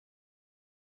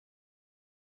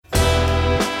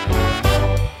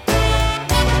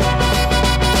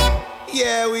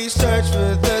we search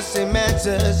for the same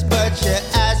answers, but you're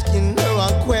asking the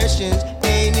wrong questions,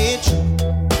 ain't it true?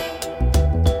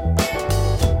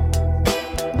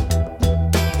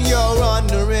 You're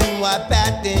wondering why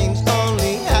bad things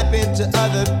only happen to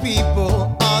other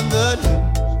people on the news.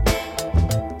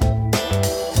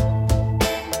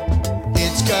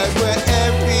 It's 'cause we're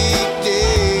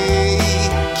everyday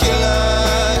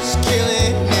killers,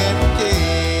 killing every day.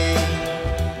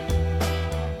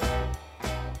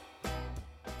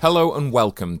 Hello and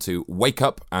welcome to Wake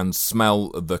Up and Smell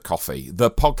the Coffee, the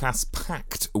podcast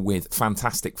packed with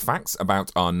fantastic facts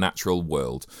about our natural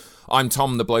world. I'm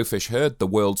Tom the Blowfish Herd, the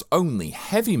world's only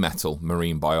heavy metal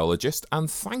marine biologist,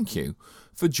 and thank you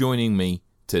for joining me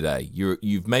today.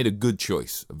 You've made a good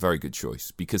choice, a very good choice,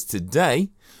 because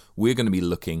today we're going to be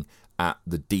looking at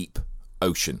the deep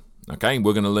ocean. Okay,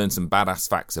 we're going to learn some badass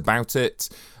facts about it,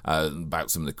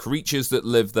 about some of the creatures that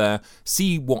live there,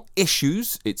 see what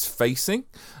issues it's facing,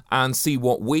 and see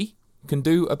what we can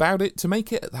do about it to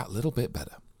make it that little bit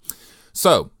better.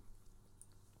 So,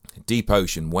 deep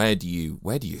ocean, where do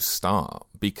you start?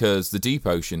 Because the deep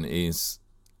ocean is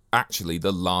actually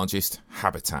the largest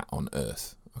habitat on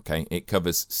Earth. Okay, it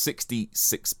covers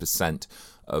 66%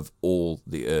 of all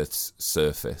the Earth's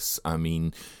surface. I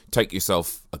mean, take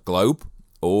yourself a globe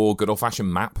or good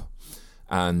old-fashioned map,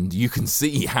 and you can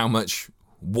see how much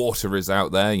water is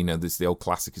out there. You know, there's the old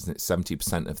classic, isn't it?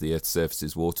 70% of the Earth's surface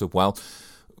is water. Well,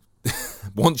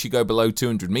 once you go below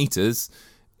 200 meters,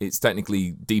 it's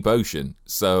technically deep ocean.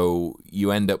 So you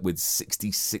end up with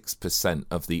 66%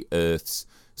 of the Earth's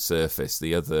surface.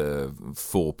 The other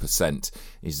 4%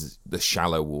 is the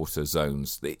shallow water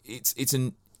zones. It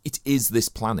is this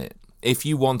planet. If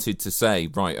you wanted to say,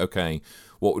 right, okay,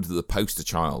 what would the poster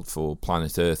child for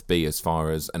planet Earth be as far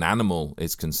as an animal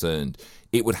is concerned?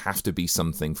 It would have to be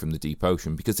something from the deep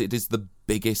ocean because it is the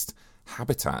biggest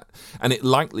habitat, and it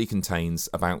likely contains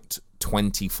about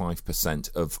 25%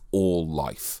 of all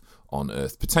life on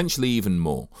Earth, potentially even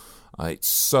more. It's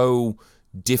so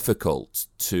difficult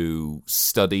to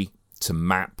study, to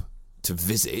map, to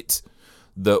visit,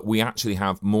 that we actually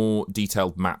have more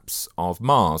detailed maps of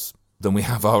Mars than we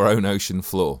have our own ocean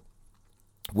floor,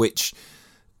 which,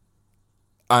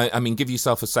 I mean, give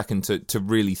yourself a second to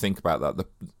really think about that.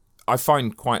 I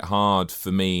find quite hard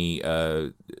for me,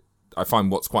 I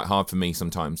find what's quite hard for me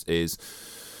sometimes is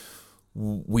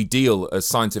we deal, as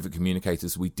scientific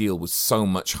communicators, we deal with so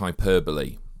much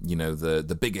hyperbole. You know,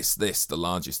 the biggest this, the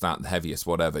largest that, the heaviest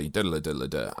whatever,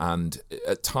 and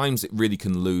at times it really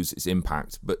can lose its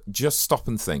impact. But just stop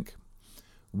and think.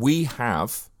 We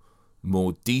have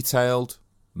more detailed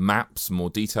maps,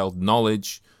 more detailed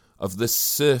knowledge of the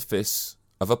surface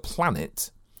of a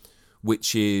planet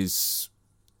which is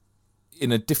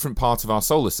in a different part of our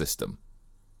solar system,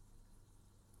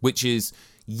 which is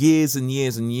years and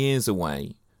years and years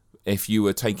away if you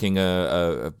were taking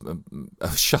a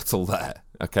shuttle there,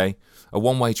 okay? A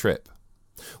one-way trip.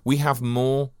 We have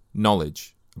more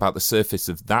knowledge about the surface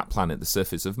of that planet, the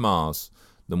surface of Mars,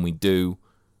 than we do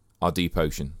our deep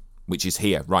ocean, which is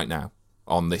here right now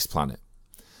on this planet.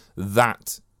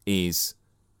 That is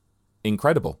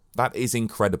incredible. That is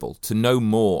incredible to know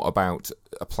more about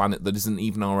a planet that isn't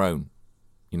even our own.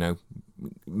 You know,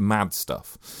 mad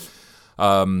stuff.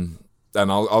 And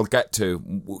I'll get to,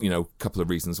 you know, a couple of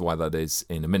reasons why that is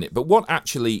in a minute. But what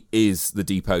actually is the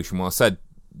deep ocean? Well, I said,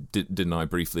 didn't I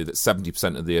briefly, that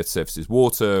 70% of the Earth's surface is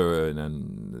water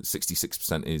and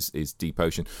 66% is deep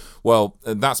ocean. Well,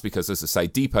 that's because, as I say,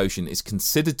 deep ocean is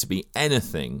considered to be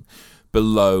anything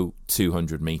below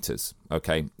 200 meters,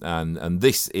 okay? And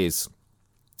this is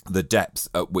the depth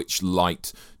at which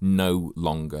light no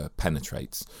longer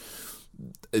penetrates.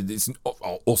 It's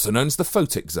also known as the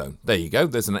photic zone. There you go.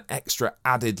 There's an extra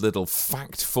added little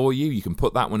fact for you. You can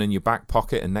put that one in your back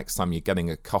pocket, and next time you're getting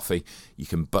a coffee, you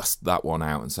can bust that one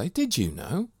out and say, did you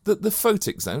know that the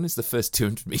photic zone is the first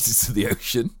 200 meters of the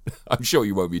ocean? I'm sure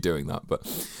you won't be doing that. But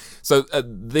so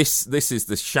this is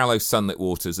the shallow sunlit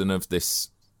waters, and of this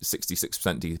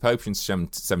 66% deep ocean,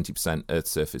 70%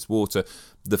 Earth's surface water,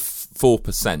 the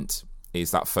 4% is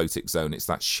that photic zone. It's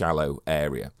that shallow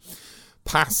area.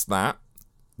 Past that,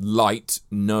 light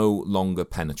no longer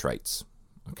penetrates.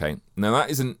 Okay, now that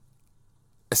isn't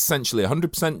essentially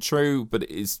 100% true, but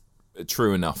it is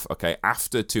true enough. Okay,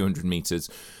 after 200 meters,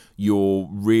 you're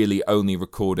really only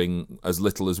recording as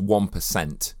little as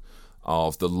 1%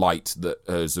 of the light that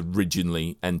has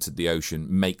originally entered the ocean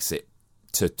makes it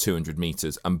to 200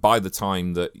 meters. And by the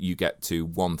time that you get to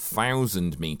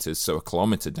 1,000 meters, so a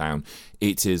kilometer down,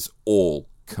 it is all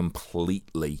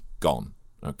completely gone.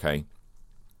 Okay.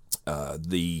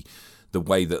 The the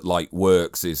way that light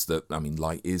works is that,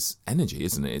 light is energy,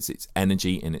 isn't it? It's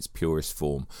energy in its purest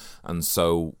form. And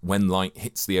so when light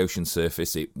hits the ocean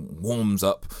surface, it warms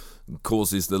up,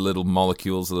 causes the little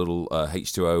molecules, the little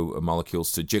H2O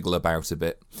molecules to jiggle about a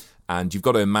bit. And you've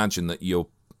got to imagine that you've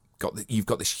got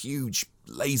this huge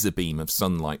laser beam of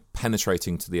sunlight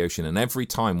penetrating to the ocean. And every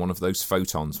time one of those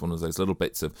photons, one of those little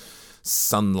bits of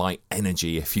sunlight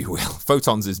energy, if you will,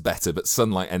 photons is better, but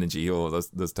sunlight energy,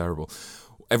 that's terrible.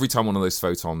 Every time one of those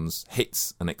photons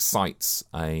hits and excites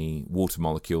a water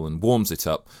molecule and warms it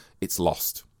up, it's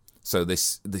lost. So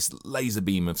this laser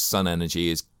beam of sun energy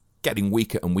is getting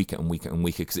weaker and weaker and weaker and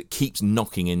weaker because it keeps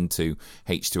knocking into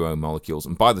H2O molecules.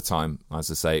 And by the time,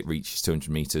 as I say, it reaches 200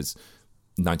 meters,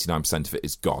 99% of it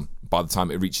is gone. By the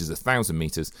time it reaches 1,000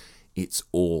 meters, it's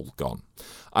all gone.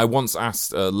 I once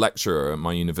asked a lecturer at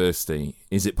my university,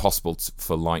 is it possible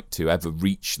for light to ever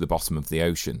reach the bottom of the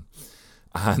ocean?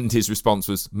 And his response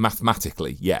was,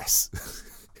 mathematically, yes.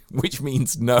 Which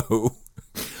means no.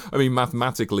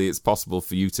 Mathematically, it's possible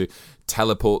for you to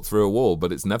teleport through a wall,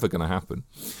 but it's never going to happen.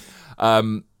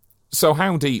 So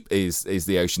how deep is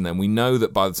the ocean then? We know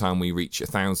that by the time we reach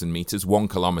 1,000 meters, 1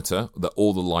 kilometer, that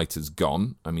all the light has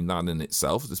gone. That in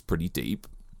itself is pretty deep.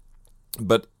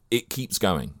 But it keeps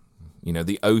going.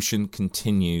 The ocean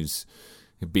continues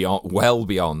well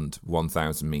beyond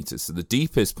 1,000 meters. So the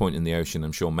deepest point in the ocean,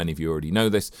 I'm sure many of you already know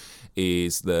this,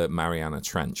 is the Mariana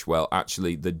Trench. Well,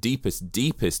 actually, the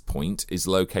deepest point is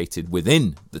located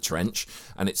within the trench,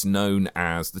 and it's known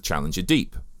as the Challenger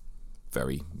Deep.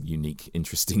 Very unique,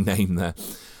 interesting name there.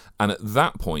 And at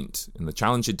that point, in the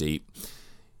Challenger Deep,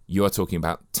 you are talking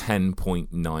about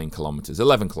 10.9 kilometers,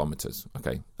 11 kilometers,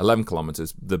 okay? 11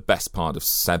 kilometers, the best part of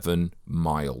 7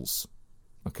 miles,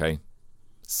 okay?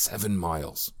 7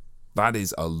 miles. That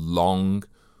is a long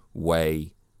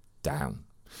way down.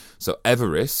 So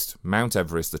Mount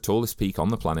Everest, the tallest peak on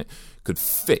the planet, could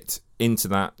fit into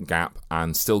that gap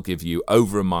and still give you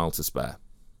over a mile to spare.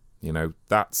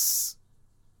 That's...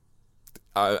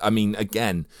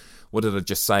 again, what did I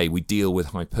just say? We deal with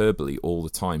hyperbole all the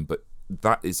time, but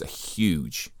that is a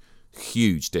huge,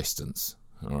 huge distance,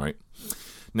 all right?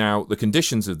 Now, the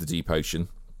conditions of the deep ocean,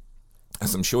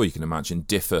 as I'm sure you can imagine,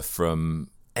 differ from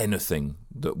anything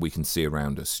that we can see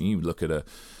around us. You look at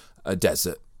a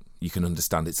desert, you can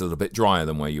understand it's a little bit drier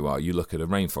than where you are. You look at a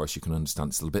rainforest, you can understand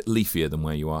it's a little bit leafier than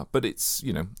where you are, but it's,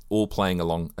 all playing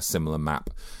along a similar map.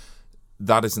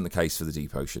 That isn't the case for the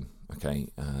deep ocean, okay?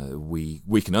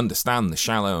 We can understand the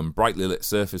shallow and brightly lit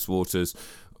surface waters.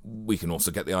 We can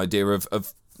also get the idea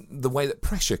of the way that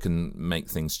pressure can make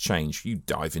things change. You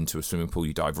dive into a swimming pool,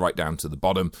 you dive right down to the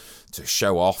bottom to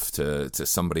show off to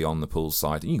somebody on the pool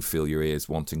side, and you feel your ears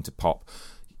wanting to pop.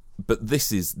 But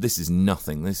this is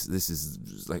nothing. This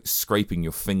is like scraping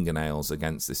your fingernails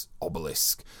against this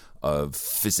obelisk of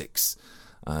physics.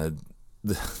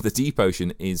 The deep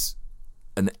ocean is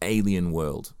an alien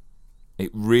world.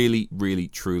 It really, really,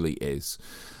 truly is.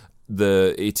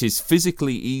 It is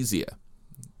physically easier.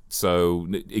 So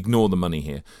ignore the money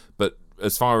here. But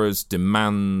as far as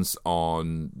demands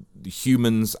on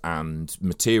humans and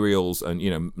materials and,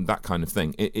 that kind of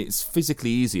thing, it's physically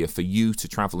easier for you to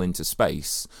travel into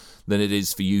space than it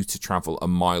is for you to travel a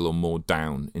mile or more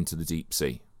down into the deep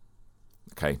sea.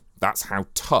 Okay? That's how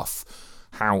tough,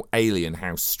 how alien,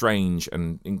 how strange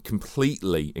and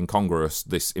completely incongruous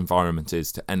this environment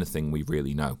is to anything we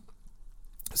really know.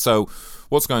 So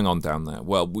what's going on down there?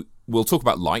 Well, we'll talk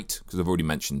about light, because I've already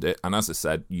mentioned it. And as I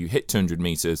said, you hit 200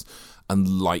 meters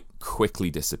and light quickly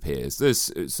disappears.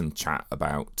 There's some chat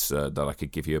about that I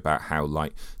could give you about how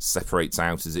light separates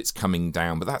out as it's coming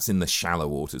down, but that's in the shallow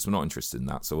waters. We're not interested in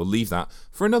that. So we'll leave that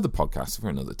for another podcast, for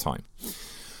another time.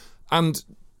 And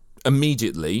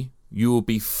immediately, you will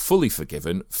be fully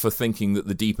forgiven for thinking that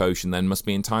the deep ocean then must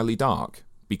be entirely dark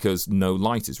because no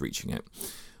light is reaching it.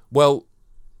 Well,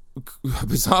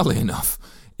 bizarrely enough,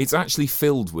 it's actually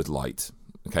filled with light,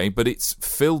 okay? But it's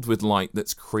filled with light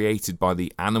that's created by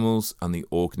the animals and the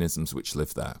organisms which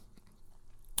live there.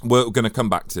 We're going to come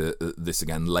back to this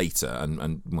again later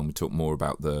and when we talk more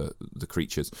about the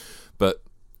creatures. But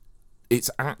it's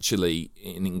actually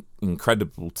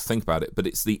incredible to think about it, but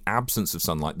it's the absence of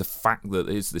sunlight, the fact that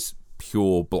there's this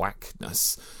pure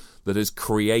blackness that has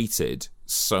created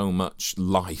so much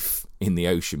life in the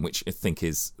ocean, which I think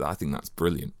that's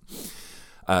brilliant.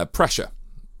 Pressure.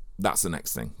 That's the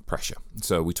next thing, pressure.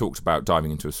 So we talked about diving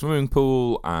into a swimming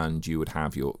pool and you would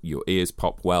have your ears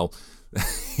pop. Well,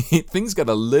 things get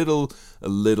a little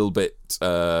bit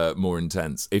more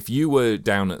intense. If you were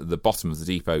down at the bottom of the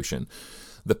deep ocean,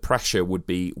 the pressure would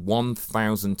be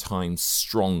 1,000 times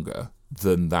stronger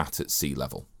than that at sea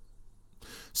level.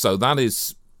 So that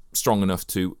is strong enough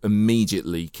to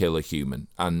immediately kill a human.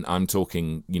 And I'm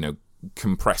talking,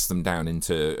 compress them down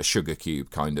into a sugar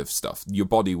cube kind of stuff. Your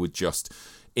body would just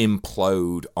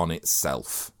implode on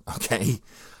itself, okay?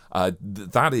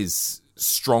 That is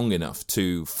strong enough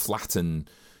to flatten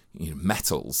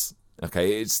metals,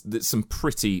 okay? It's some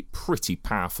pretty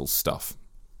powerful stuff.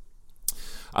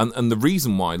 And the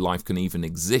reason why life can even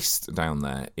exist down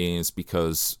there is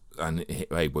because, and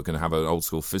hey, we're going to have an old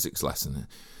school physics lesson.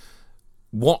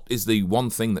 What is the one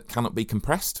thing that cannot be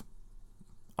compressed?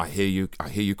 I hear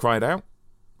you cry it out.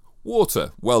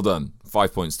 Water. Well done.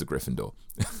 5 points to Gryffindor.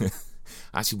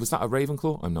 Actually, was that a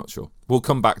Ravenclaw? I'm not sure. We'll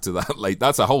come back to that later.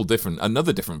 That's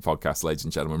another different podcast, ladies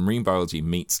and gentlemen. Marine biology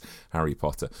meets Harry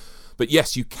Potter. But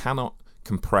yes, you cannot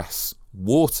compress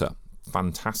water.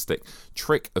 Fantastic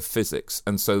trick of physics.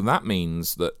 And so that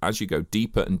means that as you go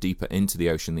deeper and deeper into the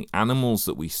ocean, the animals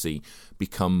that we see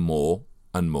become more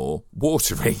and more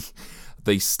watery.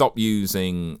 They stop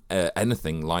using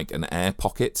anything like an air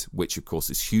pocket, which of course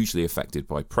is hugely affected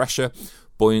by pressure.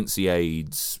 Buoyancy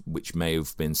aids, which may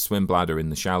have been swim bladder in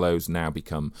the shallows, now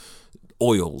become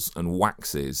oils and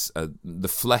waxes. The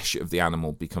flesh of the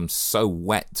animal becomes so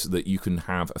wet that you can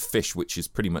have a fish which is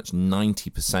pretty much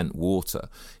 90% water.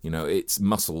 Its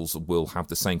muscles will have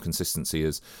the same consistency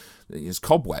as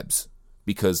cobwebs,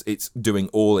 because it's doing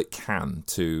all it can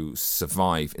to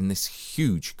survive in this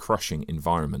huge crushing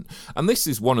environment. And this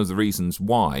is one of the reasons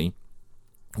why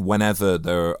whenever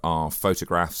there are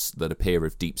photographs that appear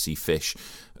of deep-sea fish,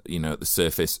 at the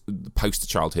surface, the poster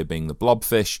child here being the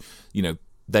blobfish,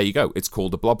 there you go. It's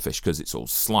called a blobfish because it's all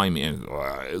slimy and,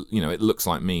 it looks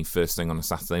like me first thing on a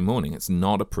Saturday morning. It's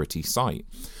not a pretty sight.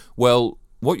 Well,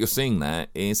 what you're seeing there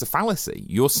is a fallacy.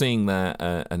 You're seeing there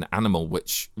an animal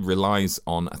which relies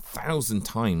on 1,000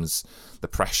 times the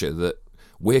pressure that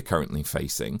we're currently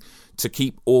facing to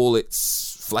keep all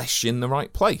its flesh in the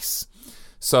right place.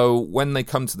 So when they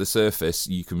come to the surface,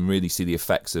 you can really see the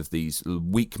effects of these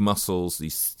weak muscles,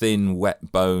 these thin,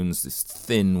 wet bones, this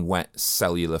thin, wet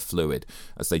cellular fluid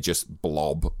as they just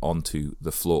blob onto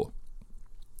the floor.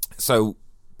 So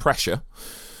pressure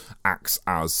acts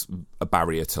as a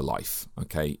barrier to life,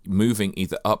 okay? Moving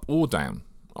either up or down.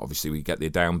 Obviously, we get the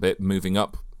down bit. Moving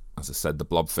up, as I said, the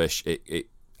blobfish, it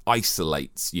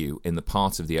isolates you in the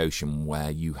part of the ocean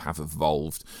where you have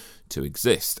evolved to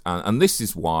exist. And this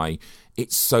is why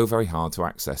it's so very hard to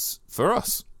access for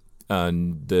us.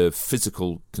 And the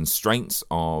physical constraints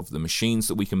of the machines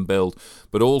that we can build,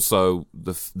 but also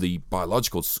the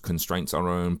biological constraints on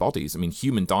our own bodies. I mean,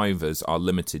 human divers are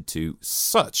limited to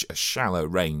such a shallow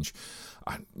range.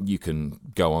 You can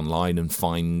go online and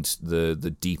find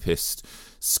the deepest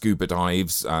scuba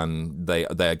dives, and they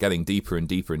are getting deeper and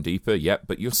deeper and deeper. Yep,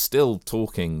 but you're still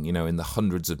talking, in the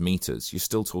hundreds of meters. You're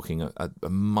still talking a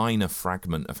minor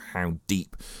fragment of how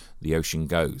deep the ocean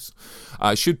goes.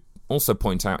 I should also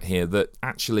point out here that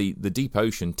actually the deep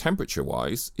ocean,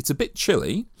 temperature-wise, it's a bit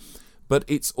chilly, but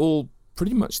it's all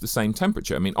pretty much the same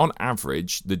temperature. I mean, on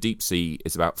average, the deep sea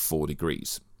is about 4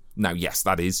 degrees. Now, yes,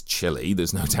 that is chilly,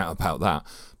 there's no doubt about that,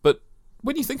 but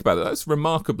when you think about it, that's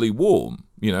remarkably warm.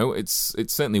 It's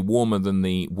certainly warmer than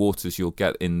the waters you'll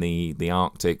get in the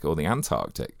Arctic or the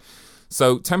Antarctic.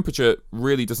 So temperature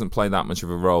really doesn't play that much of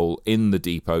a role in the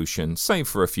deep ocean, save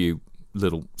for a few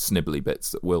little snibbly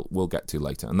bits that we'll get to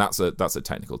later. And that's a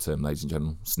technical term, ladies and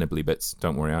gentlemen, snibbly bits.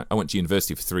 Don't worry, I went to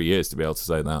university for 3 years to be able to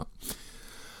say that.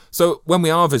 So when we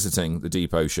are visiting the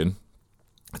deep ocean,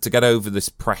 to get over this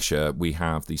pressure, we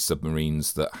have these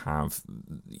submarines that have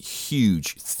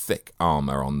huge, thick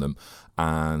armour on them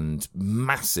and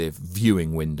massive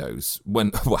viewing windows.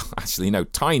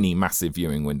 Tiny, massive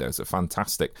viewing windows. A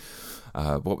fantastic,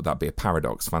 what would that be? A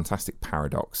paradox. Fantastic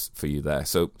paradox for you there.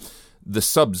 So the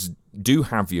subs do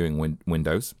have viewing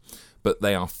windows, but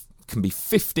they can be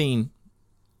 15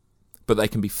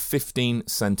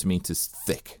 centimetres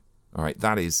thick. All right,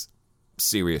 that is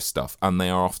serious stuff. And they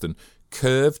are often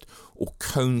curved or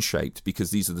cone-shaped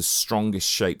because these are the strongest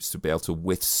shapes to be able to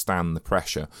withstand the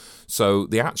pressure. So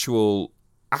the actual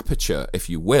aperture, if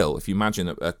you will, if you imagine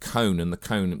a cone, and the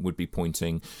cone would be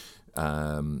pointing,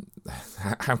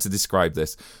 how to describe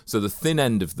this? So the thin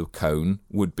end of the cone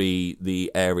would be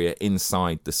the area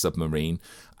inside the submarine,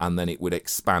 and then it would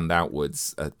expand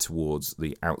outwards towards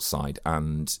the outside.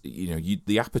 And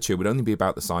the aperture would only be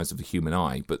about the size of the human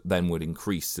eye, but then would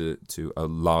increase to a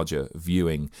larger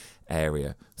viewing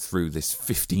area through this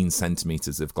 15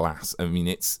 centimeters of glass. I mean,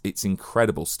 it's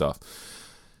incredible stuff.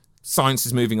 Science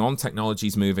is moving on, technology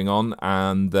is moving on,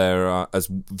 and there are, as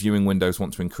viewing windows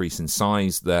want to increase in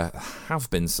size, there have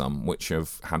been some which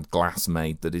have had glass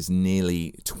made that is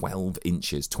nearly 12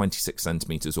 inches, 26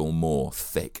 centimetres or more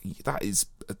thick.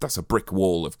 That's a brick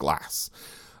wall of glass.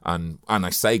 And I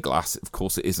say glass, of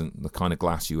course it isn't the kind of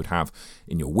glass you would have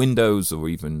in your windows or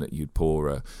even that you'd pour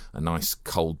a nice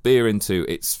cold beer into.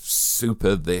 It's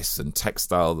super this and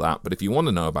textile that. But if you want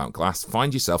to know about glass,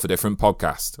 find yourself a different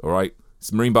podcast, all right?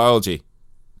 It's marine biology,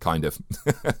 kind of.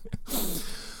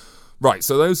 Right,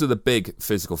 so those are the big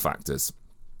physical factors.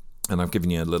 And I've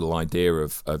given you a little idea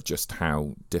of just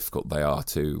how difficult they are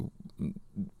to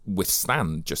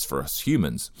withstand just for us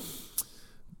humans.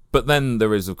 But then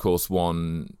there is, of course,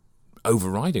 one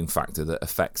overriding factor that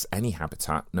affects any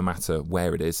habitat, no matter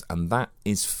where it is, and that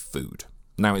is food.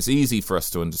 Now, it's easy for us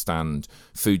to understand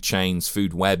food chains,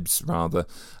 food webs, rather,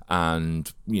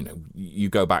 and, you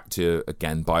go back to,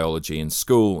 again, biology in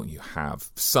school. You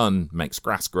have sun makes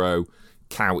grass grow,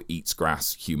 cow eats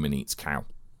grass, human eats cow.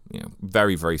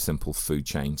 Very, very simple food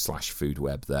chain / food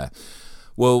web there.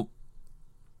 Well,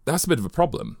 that's a bit of a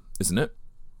problem, isn't it?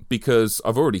 Because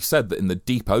I've already said that in the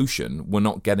deep ocean, we're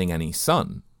not getting any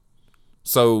sun.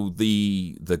 So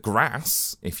the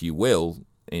grass, if you will,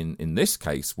 in this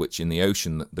case, which in the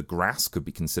ocean, the grass could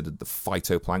be considered the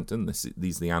phytoplankton.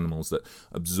 These are the animals that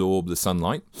absorb the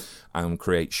sunlight and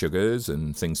create sugars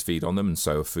and things feed on them. And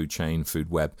so a food chain, food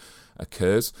web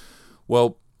occurs.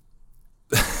 Well,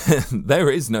 there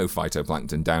is no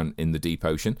phytoplankton down in the deep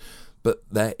ocean, but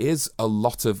there is a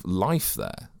lot of life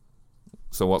there.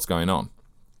 So what's going on?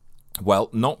 Well,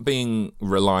 not being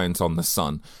reliant on the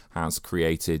sun has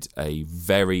created a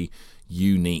very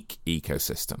unique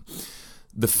ecosystem.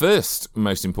 The first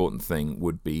most important thing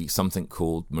would be something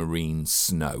called marine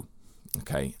snow.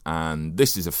 Okay, and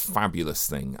this is a fabulous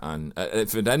thing. And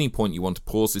if at any point you want to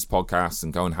pause this podcast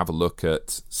and go and have a look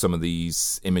at some of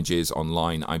these images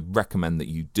online, I recommend that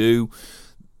you do.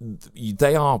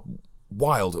 They are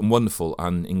wild and wonderful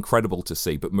and incredible to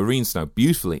see. But marine snow,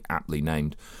 beautifully aptly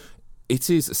named, it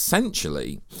is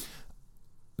essentially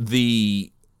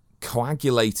the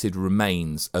coagulated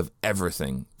remains of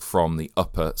everything from the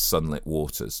upper sunlit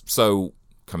waters. So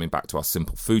coming back to our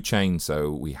simple food chain,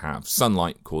 so we have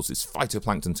sunlight causes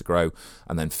phytoplankton to grow,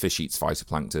 and then fish eats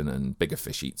phytoplankton, and bigger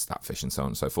fish eats that fish, and so on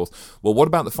and so forth. Well, what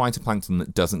about the phytoplankton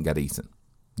that doesn't get eaten,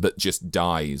 that just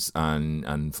dies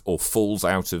and or falls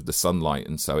out of the sunlight,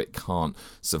 and so it can't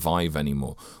survive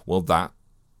anymore? Well, that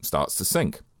starts to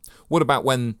sink. What about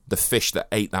when the fish that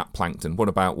ate that plankton, what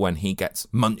about when he gets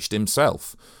munched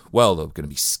himself? Well, there are going to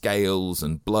be scales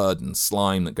and blood and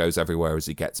slime that goes everywhere as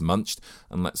he gets munched.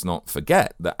 And let's not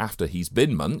forget that after he's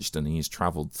been munched and he's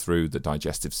travelled through the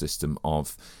digestive system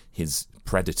of his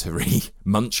predatory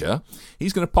muncher,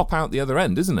 he's going to pop out the other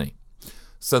end, isn't he?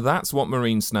 So that's what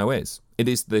marine snow is. It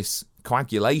is this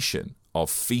coagulation of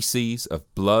feces, of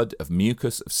blood, of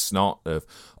mucus, of snot, of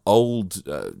old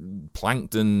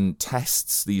plankton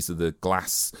tests. These are the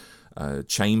glass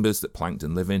chambers that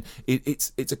plankton live in.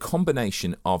 It's a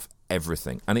combination of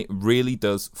everything, and it really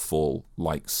does fall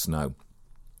like snow.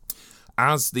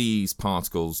 As these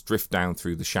particles drift down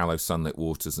through the shallow sunlit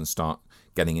waters and start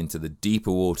getting into the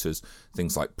deeper waters,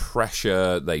 things like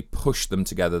pressure, they push them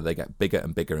together, they get bigger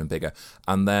and bigger and bigger,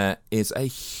 and there is a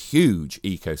huge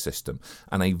ecosystem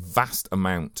and a vast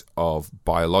amount of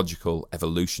biological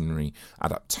evolutionary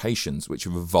adaptations which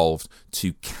have evolved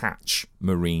to catch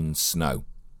marine snow.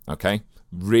 Okay?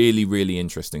 Really, really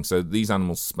interesting. So these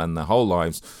animals spend their whole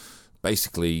lives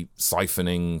basically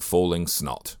siphoning falling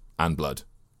snot and blood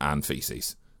and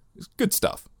feces. It's good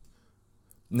stuff.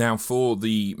 Now, for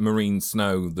the marine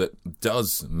snow that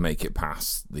does make it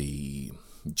past the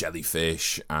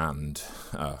jellyfish and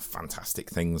fantastic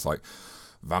things like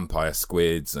vampire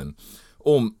squids and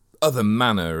all other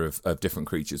manner of different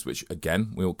creatures, which,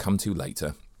 again, we'll come to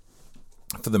later.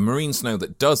 For the marine snow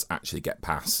that does actually get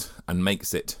past and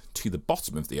makes it to the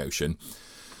bottom of the ocean,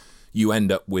 you end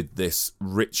up with this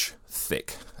rich,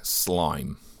 thick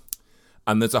slime.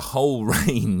 And there's a whole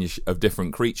range of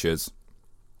different creatures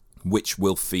which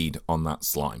will feed on that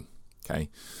slime. Okay.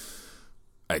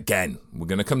 Again, we're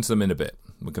going to come to them in a bit.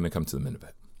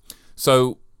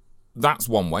 So that's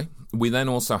one way. We then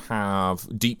also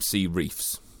have deep sea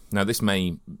reefs. Now, this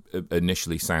may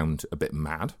initially sound a bit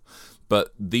mad,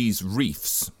 but these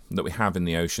reefs that we have in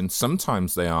the ocean,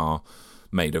 sometimes they are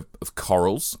made of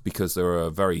corals, because there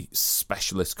are very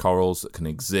specialist corals that can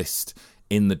exist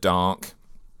in the dark,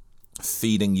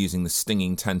 feeding using the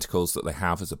stinging tentacles that they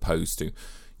have as opposed to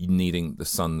needing the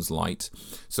sun's light.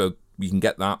 So you can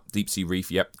get that deep sea reef,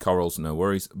 yep, corals, no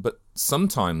worries. But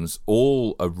sometimes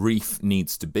all a reef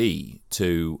needs to be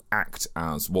to act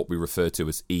as what we refer to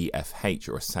as EFH,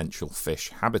 or essential fish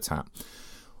habitat,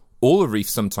 all a reef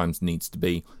sometimes needs to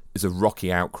be is a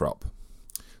rocky outcrop.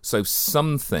 So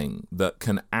something that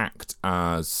can act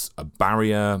as a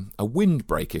barrier, a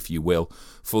windbreak, if you will,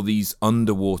 for these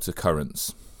underwater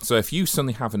currents. So if you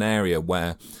suddenly have an area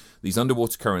where these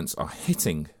underwater currents are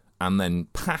hitting and then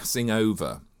passing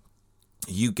over,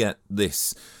 you get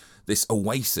this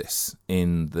oasis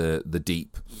in the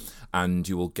deep, and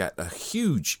you will get a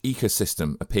huge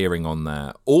ecosystem appearing on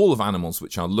there, all of animals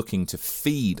which are looking to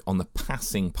feed on the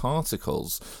passing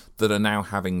particles that are now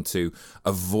having to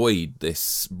avoid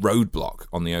this roadblock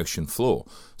on the ocean floor.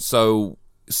 So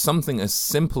something as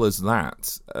simple as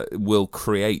that will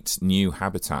create new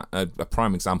habitat. A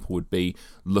prime example would be,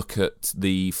 look at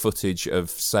the footage of,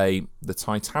 say, the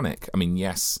Titanic. I mean,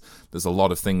 yes, there's a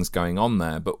lot of things going on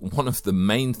there, but one of the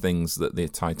main things that the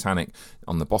Titanic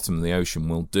on the bottom of the ocean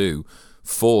will do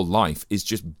for life is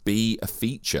just be a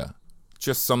feature,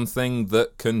 just something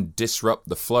that can disrupt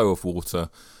the flow of water,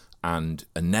 and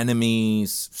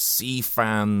anemones, sea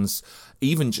fans,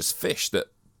 even just fish that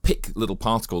pick little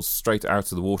particles straight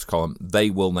out of the water column,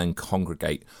 they will then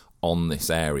congregate on this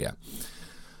area.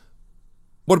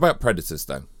 What about predators,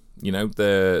 though? You know,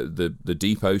 the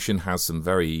deep ocean has some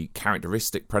very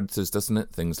characteristic predators, doesn't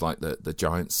it? Things like the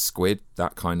giant squid,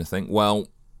 that kind of thing. Well,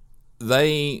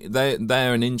 they're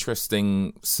an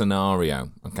interesting scenario,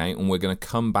 okay? And we're going to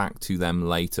come back to them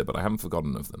later, but I haven't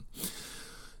forgotten of them.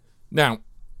 Now,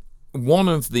 one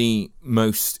of the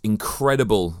most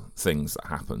incredible things that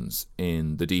happens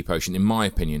in the deep ocean, in my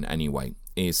opinion anyway,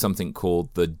 is something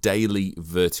called the daily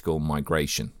vertical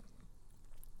migration.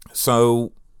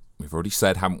 So, we've already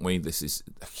said, haven't we, this is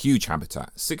a huge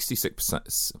habitat,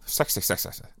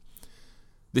 66%.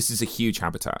 This is a huge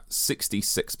habitat,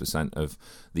 66% of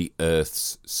the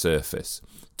Earth's surface,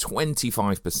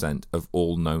 25% of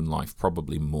all known life,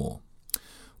 probably more.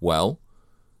 Well,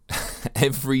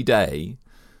 every day,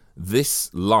 this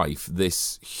life,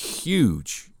 this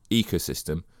huge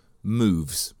ecosystem,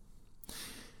 moves.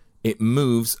 It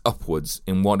moves upwards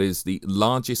in what is the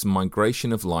largest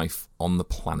migration of life on the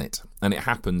planet. And it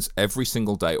happens every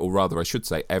single day, or rather, I should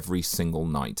say, every single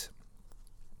night.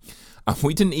 And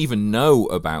we didn't even know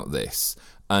about this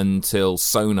until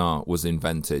sonar was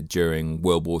invented during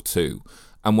World War II.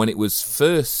 And when it was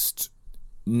first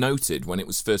noted, when it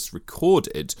was first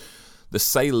recorded, the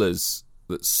sailors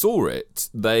that saw it,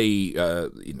 they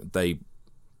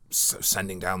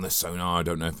sending down the sonar. I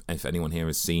don't know if anyone here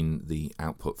has seen the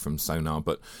output from sonar,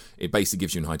 but it basically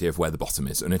gives you an idea of where the bottom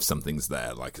is and if something's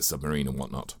there, like a submarine and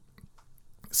whatnot.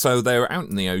 So they were out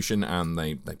in the ocean and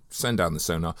they send down the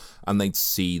sonar and they'd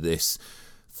see this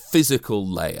physical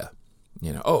layer.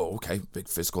 You know, oh, okay, big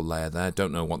physical layer there.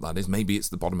 Don't know what that is. Maybe it's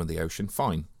the bottom of the ocean.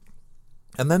 Fine.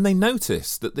 And then they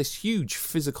noticed that this huge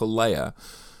physical layer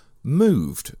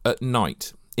moved at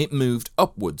night. It moved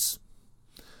upwards.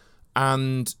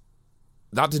 And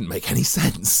that didn't make any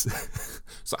sense.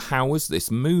 So how was this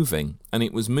moving? And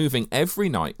it was moving every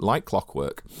night like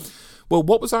clockwork. Well,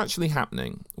 what was actually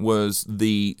happening was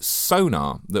the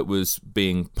sonar that was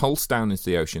being pulsed down into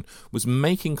the ocean was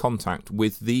making contact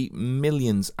with the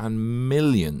millions and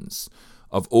millions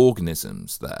of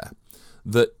organisms there,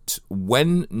 that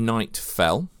when night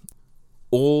fell,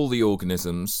 all the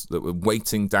organisms that were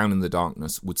waiting down in the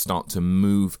darkness would start to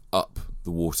move up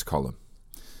the water column.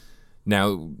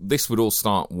 Now, this would all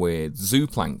start with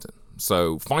zooplankton.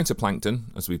 So phytoplankton,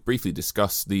 as we've briefly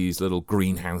discussed, these little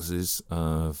greenhouses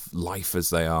of life as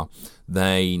they are,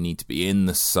 they need to be in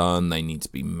the sun, they need to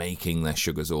be making their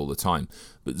sugars all the time.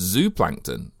 But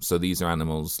zooplankton, so these are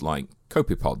animals like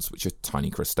copepods, which are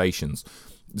tiny crustaceans.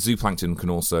 Zooplankton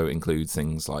can also include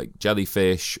things like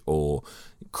jellyfish or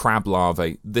crab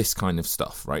larvae, this kind of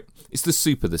stuff, right? It's the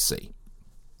soup of the sea.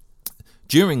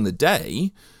 During the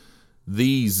day,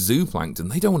 these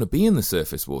zooplankton, they don't want to be in the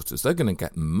surface waters. They're going to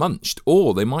get munched,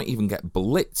 or they might even get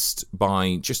blitzed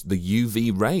by just the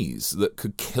UV rays that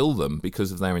could kill them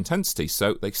because of their intensity,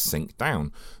 so they sink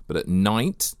down. But at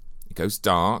night, it goes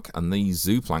dark, and these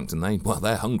zooplankton,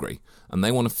 they're hungry, and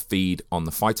they want to feed on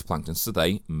the phytoplankton, so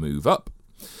they move up.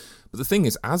 But the thing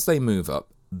is, as they move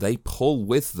up, they pull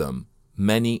with them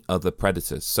many other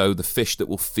predators. So the fish that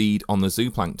will feed on the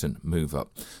zooplankton move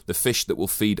up. The fish that will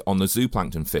feed on the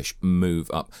zooplankton fish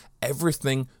move up.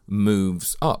 Everything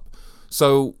moves up.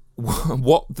 So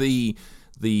what the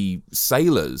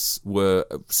sailors were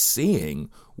seeing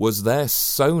was their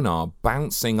sonar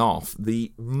bouncing off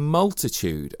the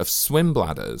multitude of swim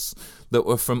bladders that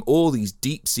were from all these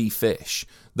deep sea fish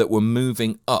that were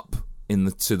moving up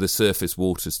to the surface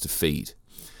waters to feed.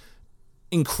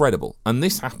 incredible. And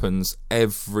this happens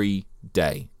every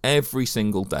day, every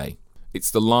single day.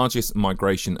 It's the largest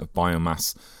migration of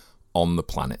biomass on the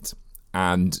planet.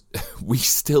 And we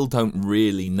still don't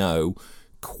really know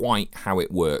quite how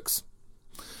it works.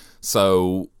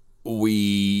 So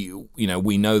we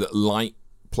know that light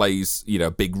plays, a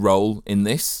big role in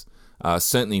this,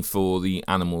 certainly for the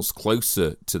animals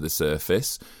closer to the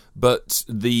surface. But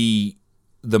the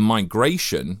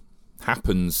migration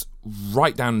happens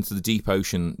right down into the deep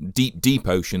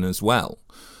ocean as well.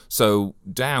 So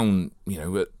down,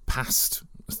 at past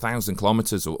 1,000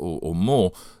 kilometers or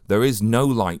more, there is no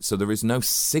light, so there is no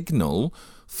signal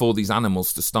for these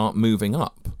animals to start moving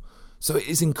up. So it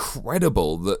is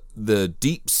incredible that the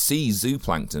deep sea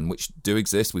zooplankton, which do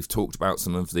exist, we've talked about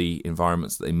some of the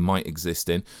environments that they might exist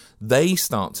in, they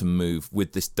start to move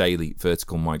with this daily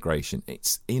vertical migration.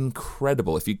 It's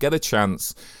incredible. If you get a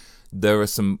chance, there are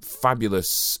some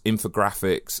fabulous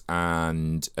infographics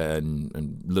and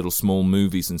little small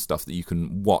movies and stuff that you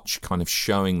can watch, kind of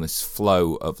showing this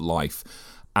flow of life.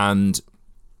 And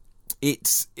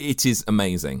it is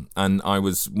amazing. And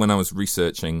when I was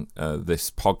researching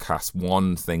this podcast,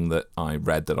 one thing that I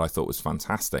read that I thought was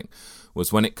fantastic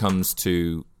was when it comes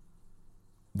to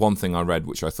one thing I read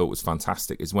which I thought was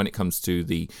fantastic is when it comes to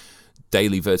the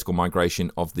daily vertical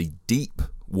migration of the deep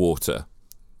water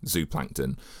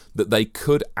zooplankton, that they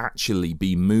could actually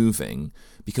be moving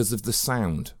because of the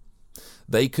sound.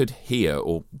 They could hear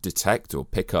or detect or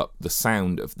pick up the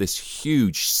sound of this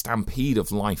huge stampede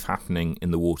of life happening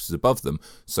in the waters above them,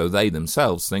 so they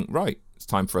themselves think, right, it's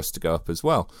time for us to go up as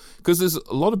well. Because there's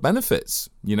a lot of benefits,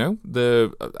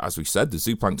 as we said, the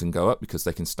zooplankton go up because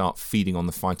they can start feeding on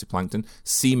the phytoplankton,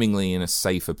 seemingly in a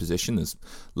safer position. There's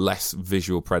less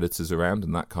visual predators around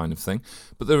and that kind of thing.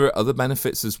 But there are other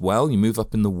benefits as well. You move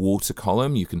up in the water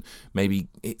column,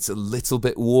 it's a little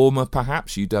bit warmer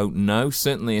perhaps, you don't know.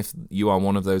 Certainly if you are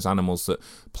one of those animals that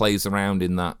plays around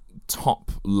in that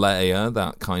top layer,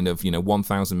 that kind of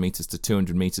 1,000 meters to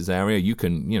 200 meters area, you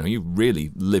can you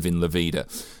really live in La Vida.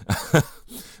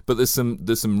 But there's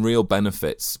some real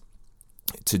benefits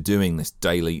to doing this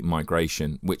daily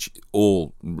migration, which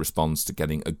all responds to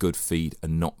getting a good feed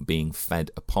and not being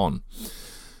fed upon.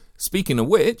 Speaking of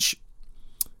which,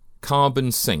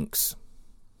 carbon sinks.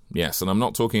 Yes, and I'm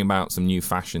not talking about some new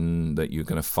fashion that you're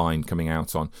going to find coming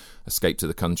out on Escape to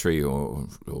the Country or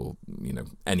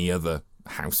any other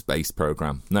house-based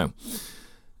program. No.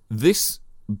 This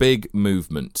big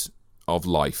movement of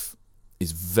life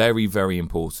is very, very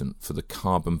important for the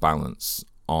carbon balance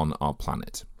on our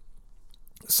planet.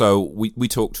 So we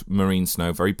talked marine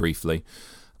snow very briefly,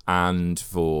 and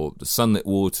for the sunlit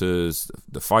waters,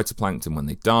 the phytoplankton, when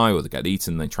they die or they get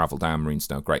eaten, they travel down marine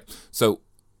snow. Great. So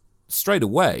straight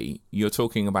away, you're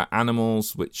talking about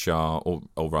animals which are,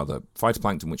 or rather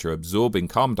phytoplankton, which are absorbing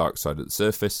carbon dioxide at the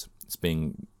surface. It's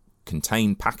being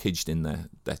contained, packaged in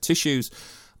their tissues,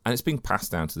 and it's being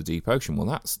passed down to the deep ocean. Well,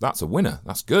 that's a winner.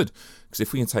 That's good, because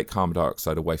if we can take carbon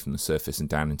dioxide away from the surface and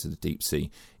down into the deep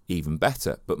sea, even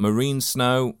better. But marine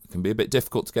snow can be a bit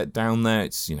difficult to get down there.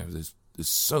 It's there's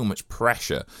so much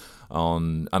pressure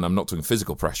on, and I'm not talking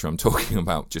physical pressure, I'm talking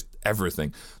about just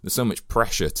everything. There's so much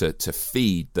pressure to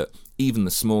feed that even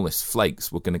the smallest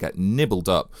flakes were going to get nibbled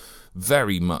up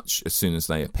very much as soon as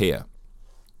they appear.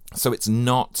 So it's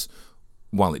not,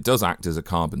 while it does act as a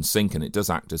carbon sink and it does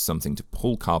act as something to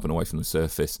pull carbon away from the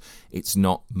surface, it's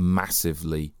not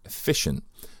massively efficient.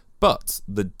 But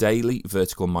the daily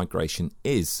vertical migration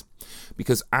is,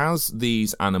 because as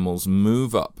these animals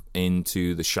move up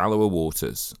into the shallower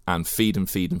waters and feed,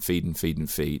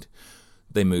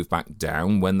 they move back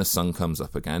down when the sun comes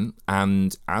up again,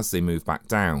 and as they move back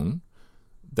down,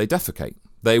 they defecate.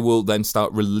 They will then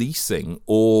start releasing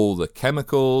all the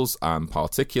chemicals and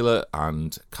particulate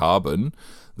and carbon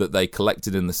that they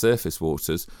collected in the surface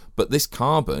waters, but this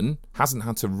carbon hasn't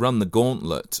had to run the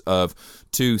gauntlet of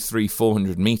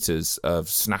 400 meters of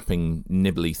snapping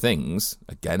nibbly things,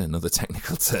 again another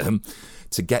technical term,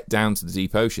 to get down to the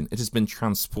deep ocean. It has been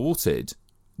transported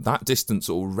that distance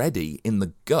already in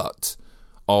the gut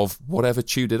of whatever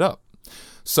chewed it up.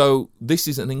 So this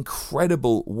is an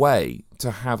incredible way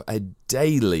to have a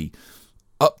daily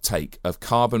uptake of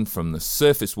carbon from the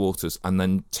surface waters and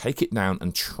then take it down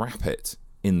and trap it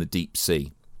in the deep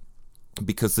sea,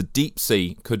 because the deep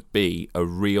sea could be a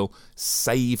real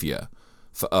saviour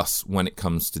for us when it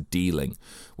comes to dealing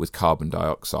with carbon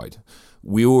dioxide.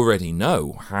 We already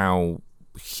know how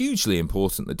hugely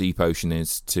important the deep ocean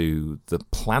is to the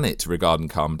planet regarding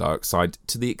carbon dioxide,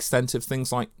 to the extent of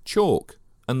things like chalk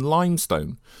and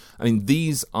limestone. I mean,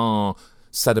 these are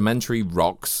sedimentary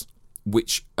rocks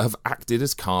which have acted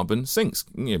as carbon sinks,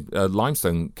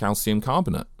 limestone calcium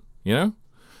carbonate,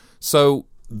 So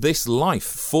this life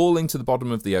falling to the bottom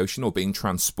of the ocean or being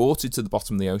transported to the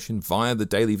bottom of the ocean via the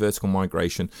daily vertical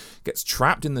migration gets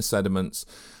trapped in the sediments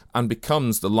and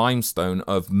becomes the limestone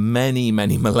of many,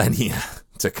 many millennia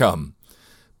to come.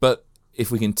 But if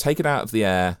we can take it out of the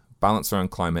air, balance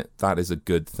around climate, that is a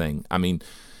good thing. I mean,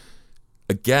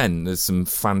 again, there's some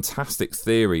fantastic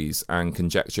theories and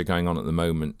conjecture going on at the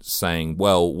moment saying,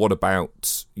 well, what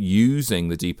about using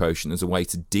the deep ocean as a way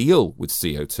to deal with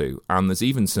CO2? And there's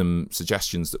even some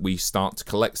suggestions that we start to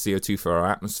collect CO2 for our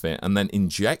atmosphere and then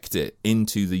inject it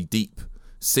into the deep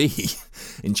sea,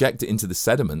 inject it into the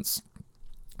sediments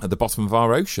at the bottom of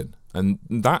our ocean. And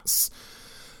that's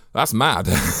mad,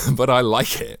 but I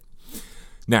like it.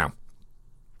 Now,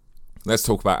 let's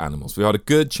talk about animals. We had a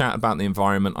good chat about the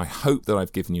environment. I hope that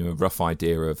I've given you a rough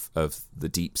idea of the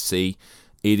deep sea.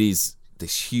 It is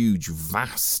this huge,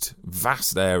 vast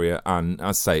area, and as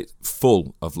I say, it's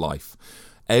full of life.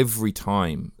 Every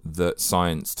time that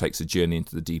science takes a journey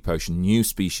into the deep ocean, new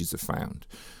species are found.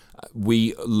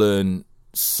 We learn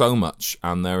so much,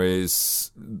 and there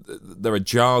are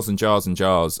jars and jars and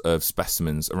jars of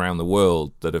specimens around the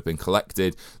world that have been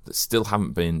collected that still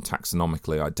haven't been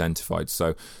taxonomically identified,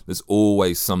 so there's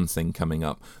always something coming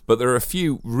up. But there are a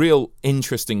few real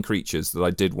interesting creatures that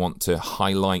I did want to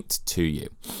highlight to you.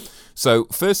 So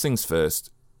first things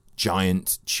first,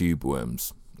 giant tube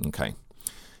worms. Okay,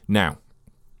 now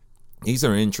these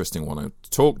are an interesting one. I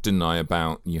talked, didn't I,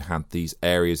 about you had these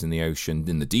areas in the ocean,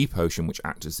 in the deep ocean, which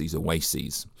act as these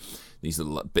oases. These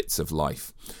are bits of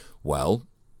life. Well,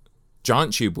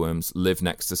 giant tube worms live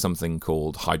next to something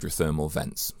called hydrothermal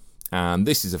vents. And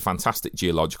this is a fantastic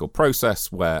geological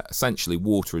process where essentially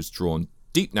water is drawn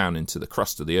deep down into the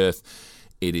crust of the earth.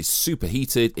 It is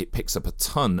superheated. It picks up a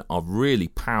ton of really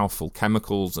powerful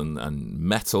chemicals and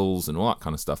metals and all that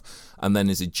kind of stuff, and then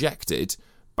is ejected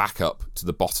back up to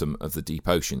the bottom of the deep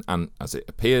ocean. And as it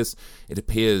appears, at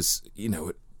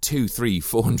 200, 300,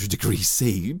 400 degrees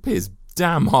C. It appears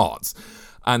damn hot,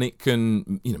 and it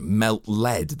can melt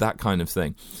lead, that kind of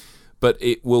thing. But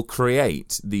it will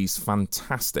create these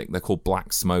fantastic, they're called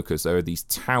black smokers. There are these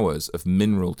towers of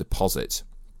mineral deposit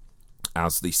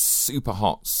as the super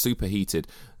hot, superheated,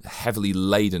 heavily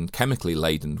laden, chemically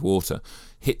laden water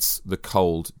hits the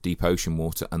cold deep ocean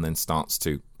water and then starts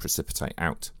to precipitate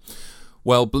out.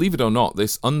 Well, believe it or not,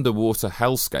 this underwater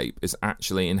hellscape is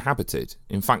actually inhabited.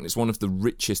 In fact, it's one of the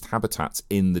richest habitats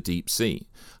in the deep sea.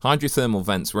 Hydrothermal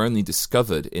vents were only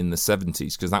discovered in the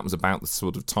 70s because that was about the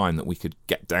sort of time that we could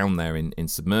get down there in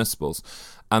submersibles.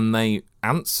 And they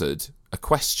answered a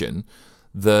question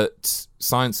that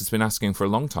science has been asking for a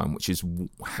long time, which is,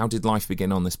 how did life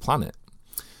begin on this planet?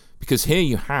 Because here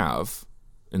you have,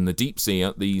 in the deep sea,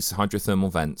 these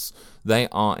hydrothermal vents, they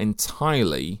are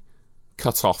entirely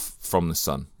cut off from the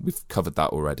sun. We've covered that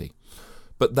already.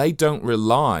 But they don't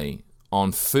rely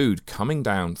on food coming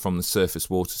down from the surface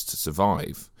waters to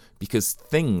survive, because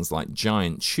things like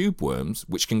giant tube worms,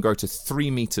 which can grow to 3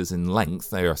 meters in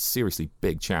length, they are seriously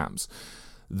big chaps,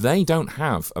 they don't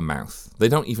have a mouth. They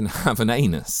don't even have an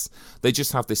anus. They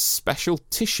just have this special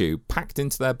tissue packed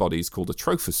into their bodies called a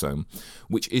trophosome,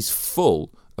 which is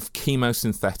full of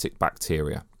chemosynthetic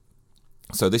bacteria.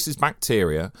 So this is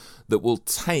bacteria that will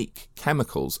take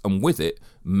chemicals and with it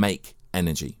make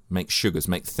energy, make sugars,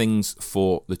 make things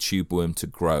for the tube worm to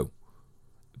grow.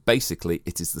 Basically,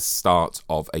 it is the start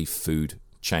of a food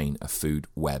chain, a food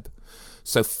web.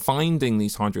 So finding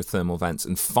these hydrothermal vents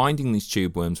and finding these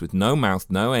tube worms with no mouth,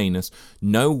 no anus,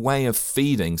 no way of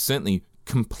feeding, certainly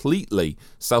completely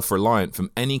self-reliant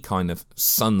from any kind of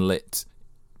sunlit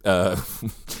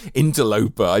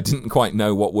interloper. I didn't quite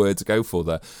know what word to go for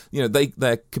there.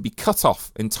 They could be cut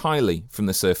off entirely from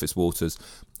the surface waters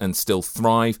and still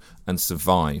thrive and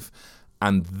survive.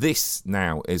 And this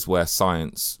now is where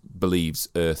science believes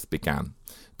Earth began.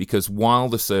 Because while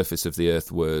the surface of the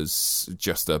Earth was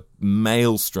just a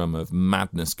maelstrom of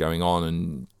madness going on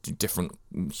and different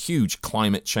huge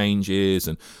climate changes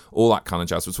and all that kind of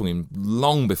jazz, we're talking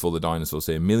long before the dinosaurs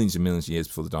here, millions and millions of years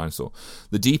before the dinosaur,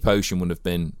 the deep ocean would have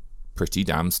been pretty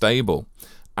damn stable.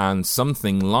 And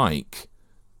something like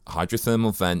a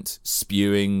hydrothermal vent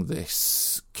spewing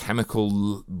this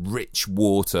chemical-rich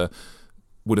water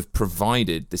would have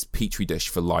provided this petri dish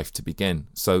for life to begin.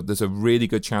 So there's a really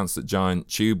good chance that giant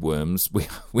tube worms,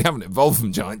 we haven't evolved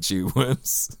from giant tube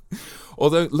worms.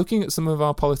 Although looking at some of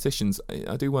our politicians,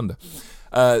 I do wonder.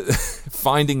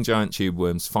 Finding giant tube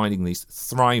worms, finding these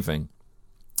thriving,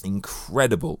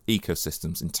 incredible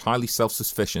ecosystems, entirely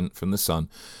self-sufficient from the sun,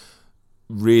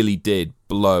 really did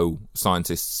blow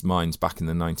scientists' minds back in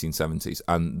the 1970s,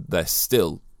 and they're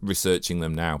still researching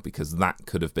them now because that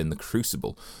could have been the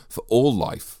crucible for all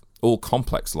life, all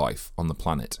complex life on the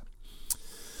planet.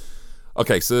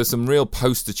 Okay, so there's some real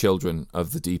poster children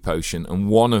of the deep ocean, and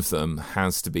one of them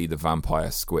has to be the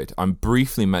vampire squid. I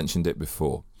briefly mentioned it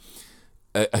before.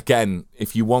 Again,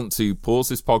 if you want to pause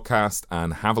this podcast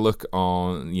and have a look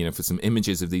on, for some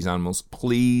images of these animals,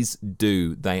 please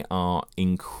do. They are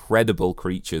incredible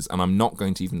creatures, and I'm not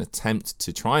going to even attempt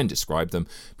to try and describe them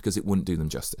because it wouldn't do them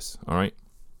justice. All right.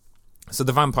 So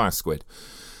the vampire squid,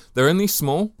 they're only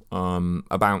small,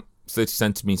 about 30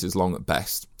 centimeters long at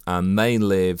best, and they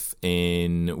live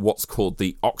in what's called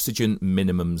the oxygen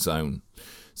minimum zone.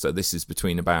 So this is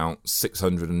between about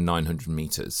 600 and 900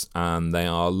 meters, and they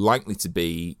are likely to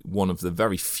be one of the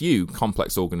very few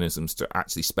complex organisms to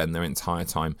actually spend their entire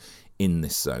time in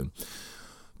this zone.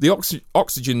 The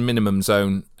oxygen minimum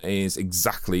zone is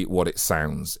exactly what it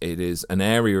sounds. It is an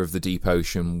area of the deep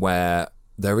ocean where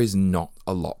there is not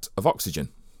a lot of oxygen.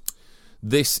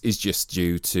 This is just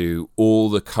due to all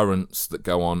the currents that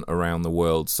go on around the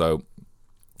world. So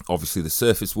obviously the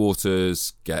surface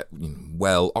waters get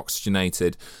well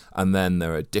oxygenated, and then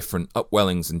there are different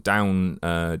upwellings and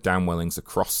downwellings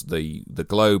across the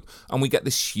globe, and we get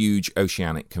this huge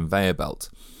oceanic conveyor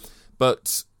belt.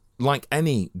 But like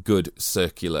any good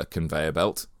circular conveyor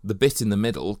belt, the bit in the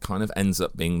middle kind of ends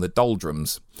up being the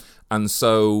doldrums. And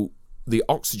so the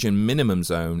oxygen minimum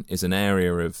zone is an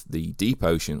area of the deep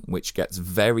ocean which gets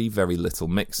very, very little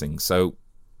mixing. So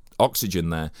oxygen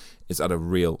there is at a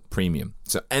real premium.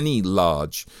 So any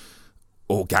large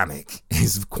organic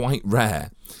is quite rare.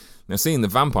 Now, seeing the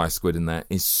vampire squid in there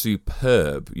is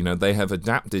superb. They have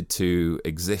adapted to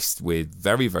exist with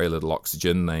very, very little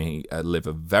oxygen. They live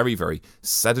a very, very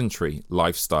sedentary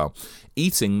lifestyle,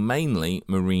 eating mainly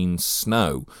marine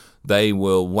snow. They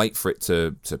will wait for it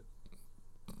to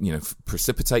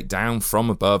precipitate down from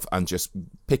above and just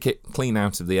pick it clean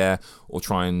out of the air, or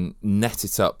try and net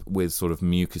it up with sort of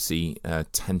mucousy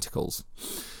tentacles.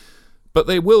 But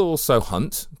they will also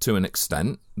hunt to an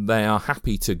extent. They are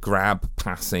happy to grab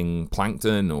passing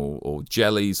plankton or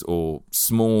jellies or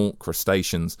small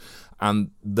crustaceans,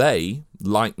 and they,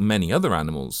 like many other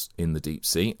animals in the deep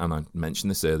sea, and I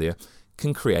mentioned this earlier,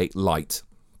 can create light.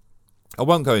 I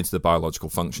won't go into the biological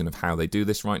function of how they do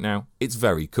this right now. It's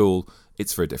very cool.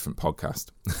 It's for a different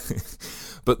podcast.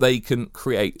 But they can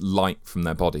create light from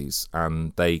their bodies,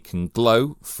 and they can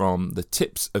glow from the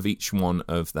tips of each one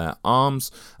of their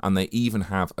arms, and they even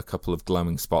have a couple of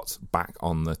glowing spots back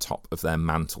on the top of their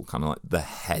mantle, kind of like the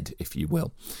head, if you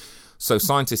will. So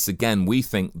scientists, again, we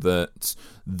think that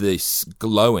this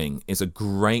glowing is a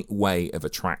great way of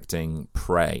attracting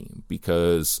prey,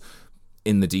 because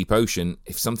in the deep ocean,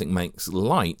 if something makes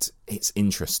light, it's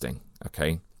interesting,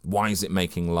 okay? Why is it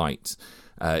making light?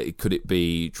 Could it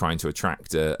be trying to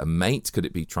attract a mate? Could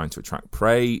it be trying to attract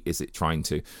prey? Is it trying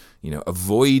to,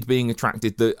 avoid being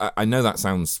attracted? I know that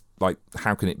sounds like,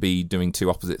 how can it be doing two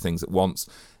opposite things at once?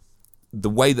 The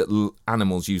way that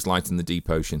animals use light in the deep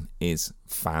ocean is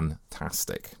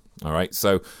fantastic. All right,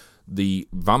 so the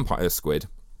vampire squid,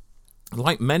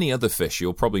 like many other fish,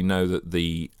 you'll probably know that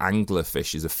the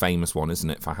anglerfish is a famous one, isn't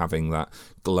it, for having that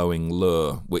glowing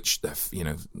lure, which,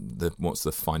 what's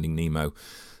the Finding Nemo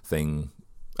thing?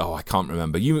 Oh, I can't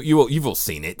remember. You've all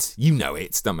seen it. You know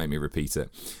it. Don't make me repeat it.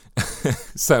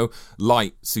 So,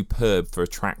 light, superb for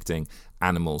attracting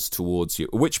animals towards you,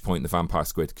 at which point the vampire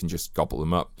squid can just gobble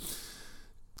them up.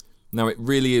 Now, it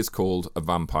really is called a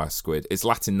vampire squid. Its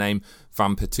Latin name,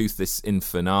 Vampirteuthis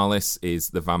infernalis,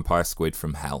 is the vampire squid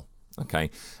from hell. Okay,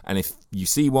 and if you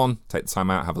see one, take the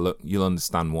time out, have a look, you'll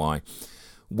understand why.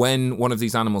 When one of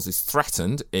these animals is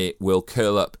threatened, it will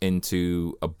curl up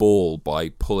into a ball by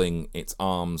pulling its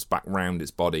arms back round its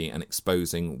body and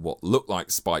exposing what look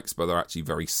like spikes, but they're actually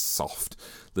very soft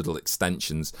little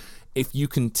extensions. If you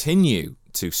continue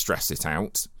to stress it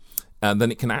out,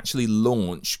 then it can actually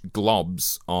launch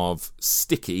globs of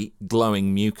sticky,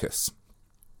 glowing mucus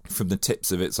from the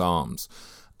tips of its arms.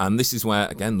 And this is where,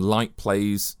 again, light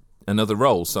plays another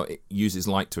role. So it uses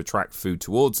light to attract food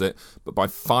towards it, but by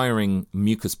firing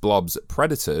mucus blobs at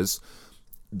predators,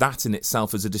 that in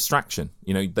itself is a distraction.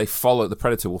 The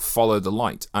predator will follow the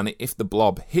light, and if the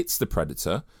blob hits the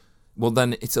predator, well,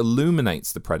 then it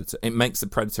illuminates the predator. It makes the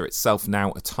predator itself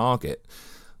now a target.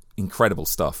 Incredible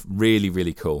stuff. Really,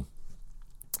 really cool.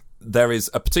 There is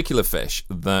a particular fish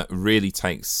that really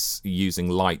takes using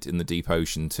light in the deep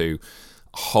ocean to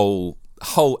a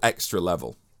whole extra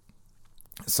level.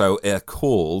 So they're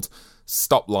called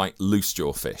stoplight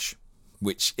loosejaw fish.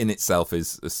 which in itself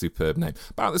is a superb name.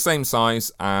 About the same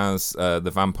size as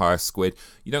the vampire squid.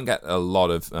 You don't get a lot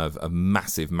of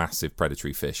massive, massive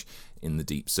predatory fish in the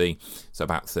deep sea. So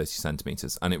about 30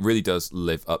 centimetres. And it really does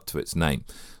live up to its name.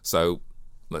 So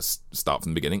let's start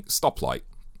from the beginning. Stoplight.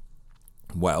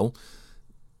 Well,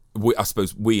 I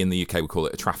suppose we in the UK would call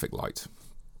it a traffic light.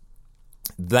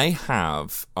 They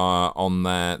have on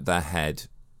their head,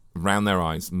 around their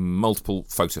eyes, multiple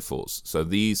photophores. So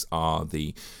these are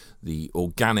the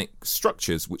organic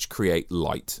structures which create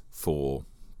light for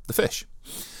the fish.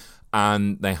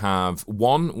 And they have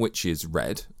one which is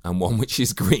red and one which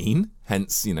is green,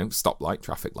 hence, stoplight,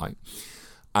 traffic light.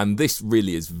 And this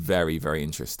really is very, very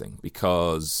interesting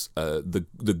because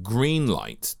the green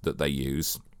light that they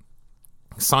use,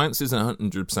 science isn't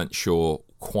 100% sure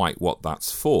quite what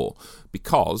that's for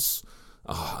because,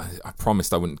 I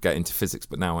promised I wouldn't get into physics,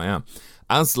 but now I am.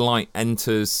 As light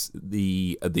enters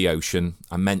the ocean,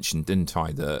 I mentioned, didn't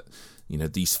I, that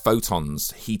these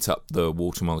photons heat up the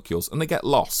water molecules and they get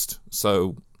lost.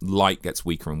 So light gets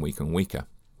weaker and weaker and weaker.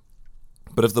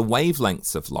 But of the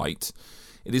wavelengths of light,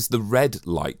 it is the red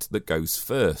light that goes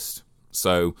first.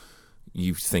 So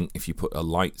you think if you put a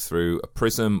light through a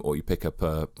prism or you pick up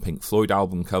a Pink Floyd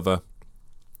album cover,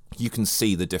 you can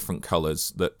see the different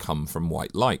colours that come from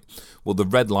white light. Well, the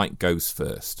red light goes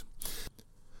first.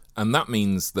 And that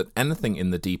means that anything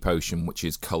in the deep ocean which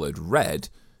is coloured red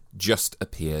just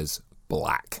appears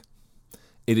black.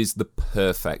 It is the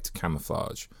perfect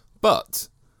camouflage. But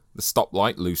the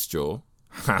stoplight loose jaw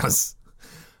has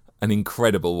an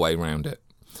incredible way around it.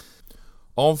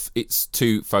 Of its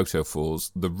two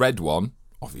photophores, the red one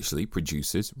obviously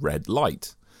produces red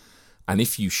light. And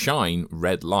if you shine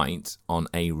red light on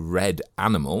a red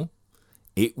animal,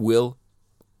 it will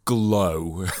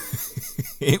glow.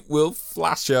 It will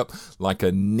flash up like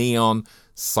a neon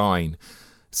sign.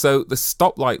 So the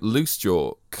stoplight loose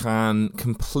jaw can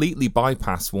completely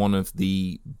bypass one of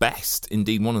the best,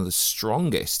 indeed one of the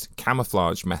strongest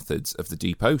camouflage methods of the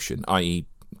deep ocean, i.e.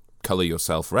 colour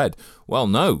yourself red. Well,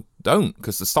 no, don't,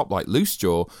 because the stoplight loose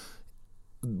jaw,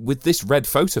 with this red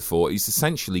photophore, he's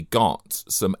essentially got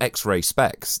some X-ray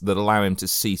specs that allow him to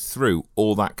see through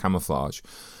all that camouflage.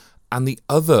 And the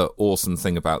other awesome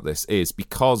thing about this is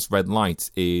because red light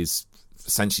is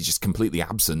essentially just completely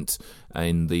absent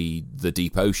in the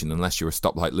deep ocean, unless you're a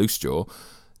stoplight loose jaw,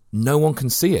 no one can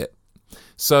see it.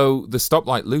 So the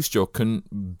stoplight loose jaw can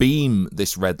beam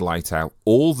this red light out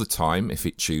all the time if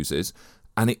it chooses,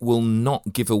 and it will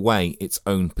not give away its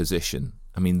own position.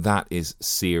 I mean, that is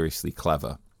seriously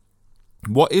clever.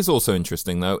 What is also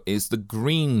interesting, though, is the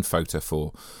green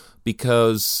photophore,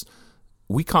 because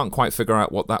we can't quite figure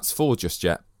out what that's for just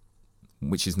yet,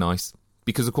 which is nice.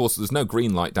 Because, of course, there's no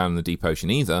green light down in the deep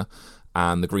ocean either,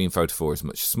 and the green photophore is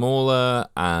much smaller,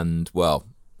 and, well,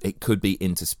 it could be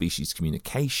interspecies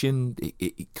communication,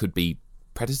 it could be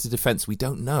predator defense, we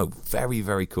don't know. Very,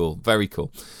 very cool, very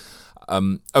cool.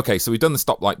 Okay, so we've done the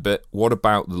stoplight bit. What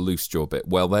about the loose jaw bit?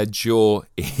 Well, their jaw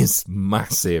is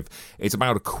massive. It's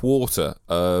about a quarter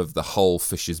of the whole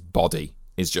fish's body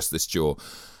is just this jaw.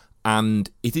 And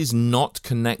it is not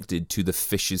connected to the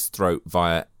fish's throat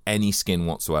via any skin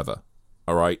whatsoever.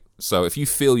 All right? So if you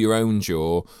feel your own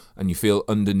jaw and you feel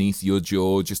underneath your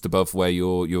jaw, just above where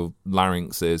your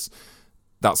larynx is,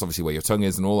 that's obviously where your tongue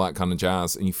is and all that kind of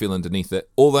jazz, and you feel underneath it,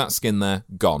 all that skin there,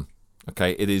 gone.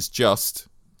 Okay? It is just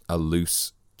a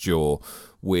loose jaw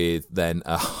with then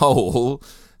a hole,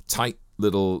 tight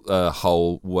little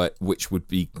hole which would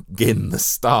begin the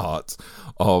start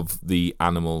of the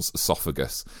animal's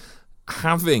esophagus.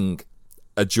 Having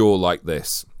a jaw like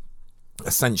this,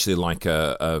 essentially like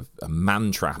a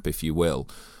man trap, if you will,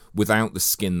 without the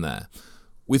skin there,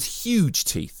 with huge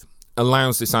teeth,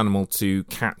 allows this animal to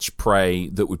catch prey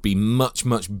that would be much,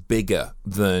 much bigger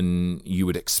than you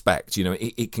would expect. You know,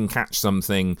 it can catch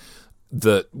something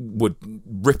that would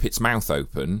rip its mouth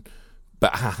open,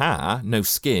 but no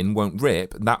skin, won't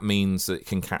rip. That means that it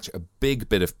can catch a big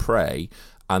bit of prey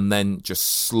and then just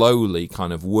slowly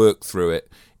kind of work through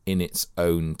it in its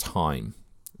own time.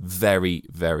 Very,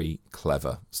 very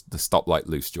clever, the stoplight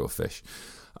loose jaw fish.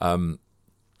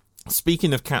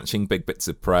 Speaking of catching big bits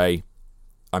of prey,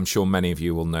 I'm sure many of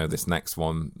you will know this next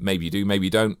one. Maybe you do, maybe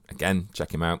you don't. Again,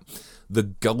 check him out. The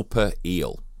gulper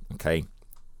eel, okay?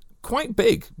 Quite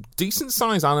big, decent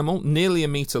size animal, nearly a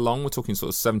metre long. We're talking sort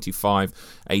of 75,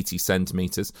 80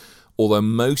 centimetres, although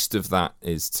most of that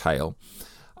is tail.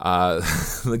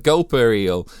 The gulper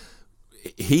eel,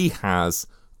 he has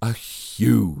a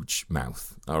huge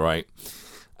mouth, all right?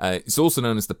 It's also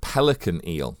known as the pelican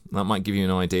eel. That might give you an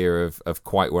idea of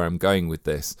quite where I'm going with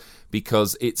this,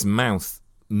 because its mouth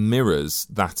mirrors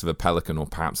that of a pelican, or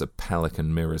perhaps a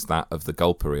pelican mirrors that of the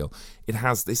gulper eel. It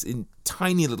has this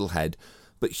tiny little head,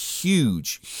 but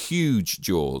huge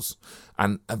jaws,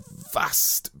 and a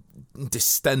vast,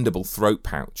 distendable throat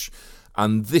pouch.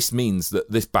 And this means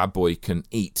that this bad boy can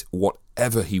eat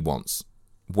whatever he wants,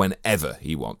 whenever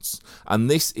he wants. And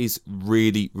this is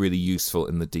really useful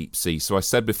in the deep sea. So I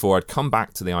said before I'd come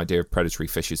back to the idea of predatory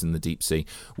fishes in the deep sea.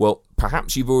 Well,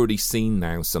 perhaps you've already seen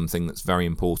now something that's very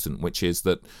important, which is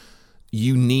that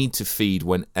you need to feed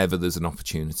whenever there's an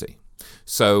opportunity.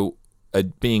 So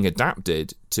being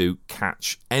adapted to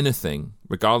catch anything,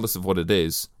 regardless of what it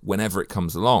is, whenever it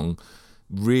comes along,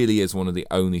 really is one of the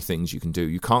only things you can do.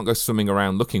 You can't go swimming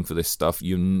around looking for this stuff.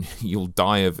 You'll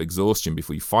die of exhaustion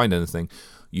before you find anything.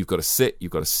 You've got to sit,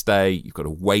 you've got to stay, you've got to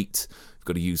wait, you've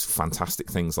got to use fantastic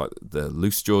things like the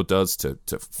loose jaw does to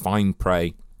find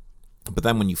prey. But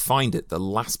then when you find it, the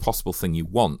last possible thing you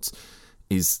want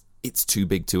is it's too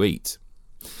big to eat.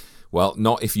 Well,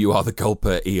 not if you are the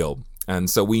gulper eel. And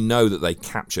so we know that they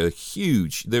capture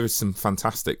huge. There are some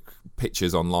fantastic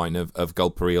pictures online of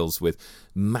gulper eels with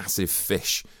massive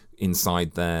fish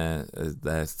inside their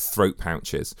throat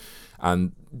pouches,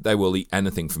 and they will eat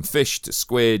anything from fish to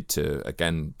squid to,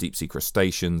 again, deep sea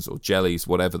crustaceans or jellies,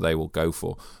 whatever they will go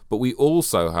for. But we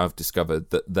also have discovered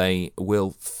that they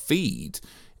will feed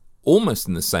almost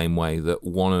in the same way that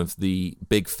one of the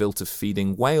big filter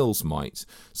feeding whales might.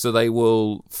 So they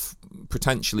will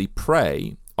potentially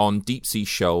prey on deep sea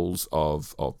shoals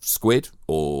of squid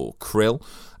or krill,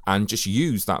 and just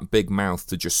use that big mouth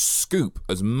to just scoop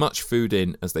as much food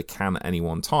in as they can at any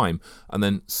one time, and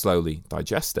then slowly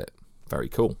digest it. Very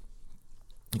cool.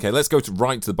 Okay, let's go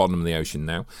right to the bottom of the ocean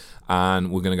now,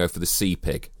 and we're going to go for the sea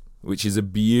pig, which is a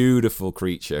beautiful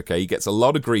creature. Okay, he gets a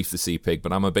lot of grief, the sea pig,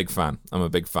 but I'm a big fan.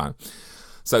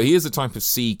 So he is a type of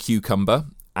sea cucumber,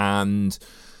 and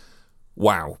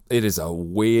wow, it is a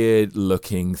weird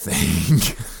looking thing.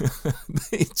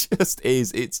 It just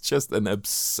is. It's just an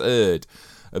absurd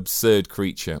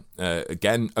creature.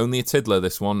 Again, only a tiddler,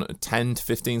 this one, 10 to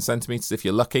 15 centimetres if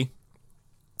you're lucky.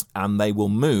 And they will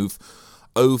move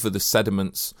over the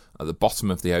sediments at the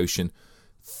bottom of the ocean,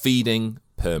 feeding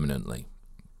permanently.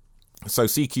 So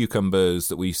sea cucumbers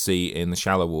that we see in the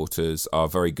shallow waters are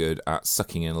very good at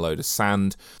sucking in a load of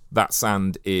sand. That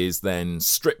sand is then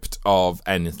stripped of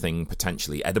anything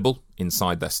potentially edible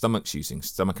inside their stomachs using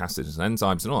stomach acids and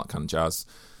enzymes and all that kind of jazz,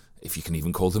 if you can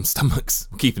even call them stomachs.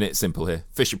 I'm keeping it simple here.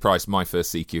 Fisher-Price, my first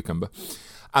sea cucumber.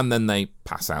 And then they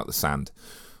pass out the sand.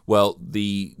 Well,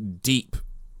 the deep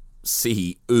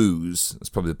sea ooze, that's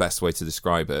probably the best way to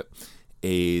describe it,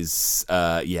 is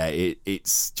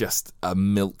it's just a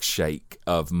milkshake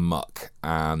of muck.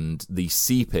 And the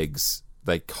sea pigs,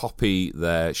 they copy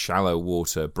their shallow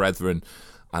water brethren,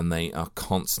 and they are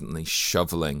constantly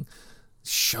shoveling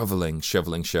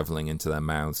into their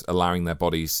mouths, allowing their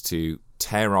bodies to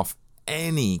tear off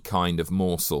any kind of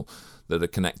morsel that are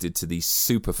connected to these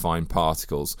superfine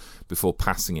particles before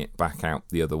passing it back out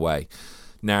the other way.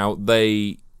 Now,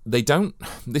 they don't,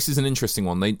 this is an interesting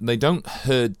one, they don't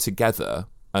herd together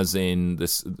as in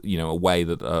this, a way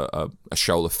that a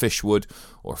shoal of fish would,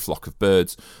 or a flock of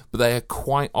birds, but they are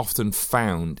quite often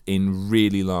found in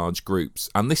really large groups.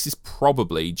 And this is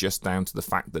probably just down to the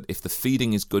fact that if the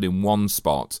feeding is good in one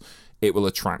spot, it will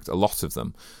attract a lot of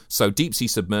them. So deep sea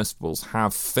submersibles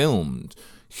have filmed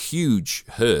huge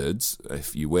herds,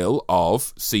 if you will,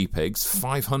 of sea pigs,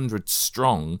 500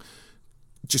 strong,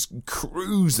 just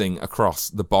cruising across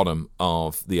the bottom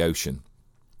of the ocean,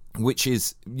 which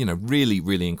is,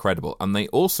 really incredible. And they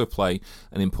also play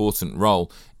an important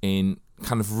role in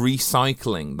kind of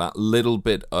recycling that little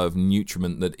bit of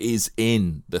nutriment that is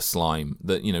in the slime,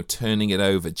 that, turning it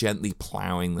over, gently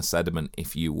ploughing the sediment,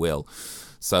 if you will.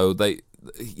 So they,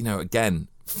 again,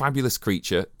 fabulous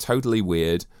creature, totally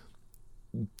weird,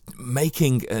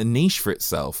 making a niche for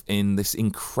itself in this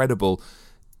incredible,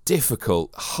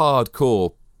 difficult,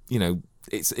 hardcore,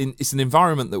 it's an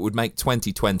environment that would make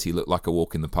 2020 look like a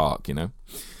walk in the park,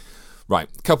 Right,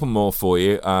 a couple more for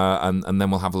you, and then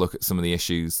we'll have a look at some of the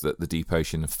issues that the deep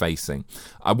ocean are facing.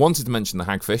 I wanted to mention the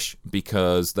hagfish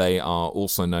because they are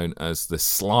also known as the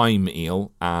slime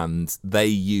eel, and they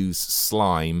use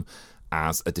slime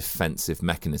as a defensive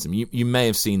mechanism. You may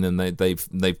have seen them.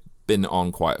 They've been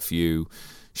on quite a few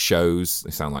shows.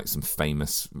 They sound like some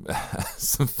famous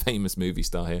movie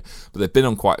star here, but they've been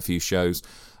on quite a few shows.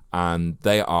 And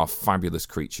they are fabulous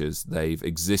creatures. They've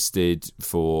existed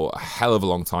for a hell of a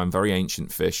long time, very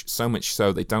ancient fish, so much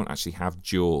so they don't actually have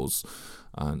jaws.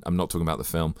 I'm not talking about the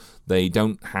film. They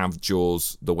don't have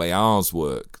jaws the way ours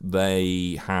work.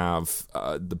 They have,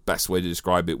 the best way to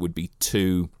describe it would be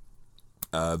two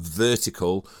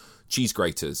vertical cheese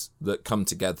graters that come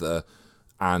together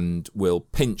and will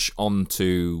pinch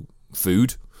onto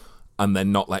food and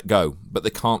then not let go, but they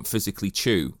can't physically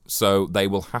chew, so they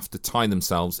will have to tie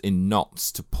themselves in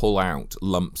knots to pull out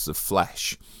lumps of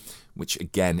flesh, which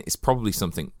again is probably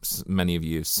something many of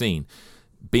you have seen.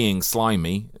 Being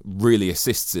slimy really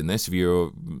assists in this. If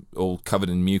you're all covered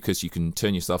in mucus, you can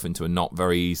turn yourself into a knot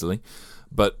very easily.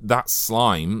 But that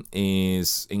slime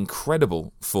is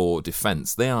incredible for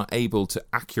defense. They are able to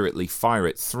accurately fire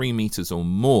it 3 meters or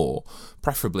more,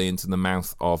 preferably into the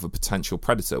mouth of a potential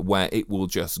predator, where it will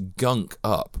just gunk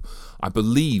up. I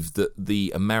believe that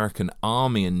the American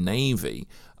Army and Navy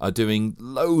are doing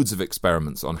loads of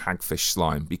experiments on hagfish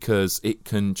slime because it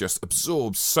can just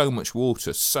absorb so much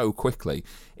water so quickly.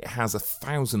 It has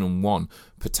 1,001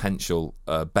 potential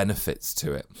benefits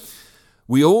to it.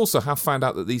 We also have found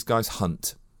out that these guys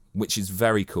hunt, which is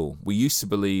very cool. We used to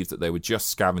believe that they were just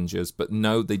scavengers, but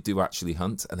no, they do actually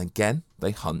hunt. And again,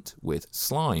 they hunt with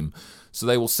slime. So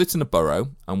they will sit in a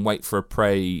burrow and wait for a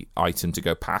prey item to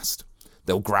go past.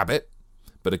 They'll grab it.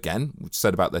 But again, we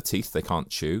said about their teeth, they can't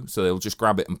chew. So they'll just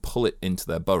grab it and pull it into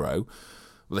their burrow.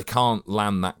 Well, they can't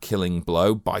land that killing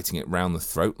blow, biting it round the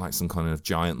throat like some kind of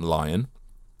giant lion.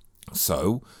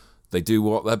 So they do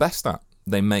what they're best at.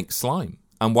 They make slime.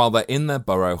 And while they're in their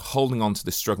burrow, holding on to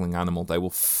this struggling animal, they will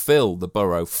fill the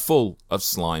burrow full of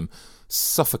slime,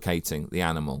 suffocating the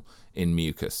animal in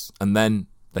mucus. And then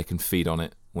they can feed on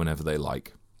it whenever they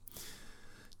like.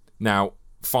 Now,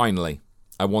 finally,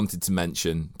 I wanted to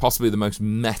mention possibly the most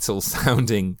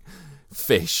metal-sounding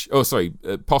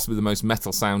possibly the most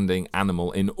metal-sounding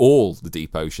animal in all the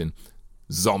deep ocean,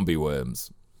 zombie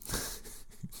worms.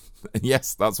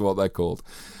 Yes, that's what they're called.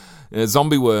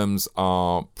 Zombie worms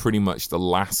are pretty much the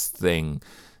last thing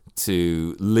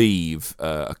to leave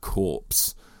a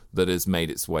corpse that has made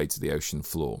its way to the ocean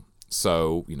floor.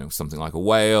 So, something like a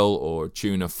whale or a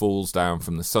tuna falls down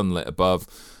from the sunlit above,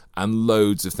 and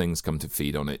loads of things come to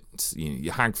feed on it.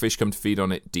 Your hagfish come to feed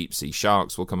on it, deep sea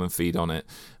sharks will come and feed on it.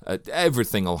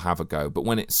 Everything will have a go. But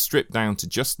when it's stripped down to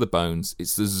just the bones,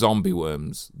 it's the zombie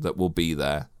worms that will be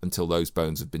there until those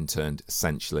bones have been turned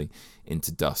essentially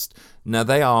into dust. Now,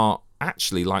 they are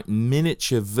actually like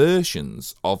miniature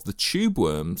versions of the tube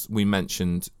worms we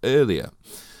mentioned earlier.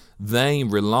 They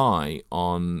rely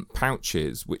on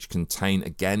pouches which contain,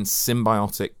 again,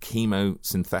 symbiotic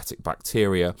chemosynthetic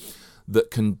bacteria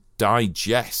that can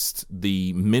digest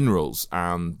the minerals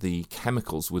and the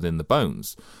chemicals within the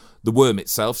bones. The worm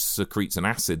itself secretes an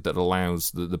acid that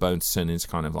allows the bone to turn into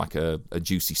kind of like a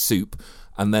juicy soup,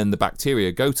 and then the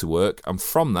bacteria go to work, and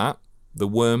from that, the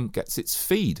worm gets its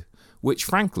feed, which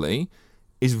frankly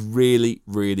is really,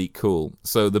 really cool.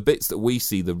 So the bits that we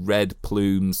see, the red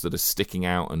plumes that are sticking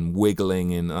out and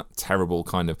wiggling in that terrible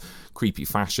kind of creepy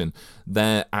fashion,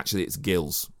 they're actually its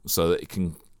gills, so that it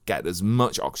can get as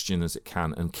much oxygen as it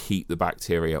can and keep the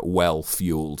bacteria well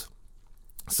fueled.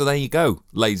 So there you go,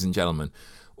 ladies and gentlemen.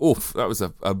 Oof, that was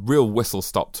a real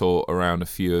whistle-stop tour around a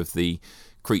few of the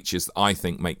creatures that I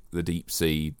think make the deep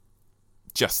sea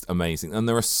just amazing. And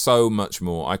there are so much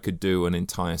more. I could do an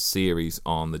entire series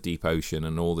on the deep ocean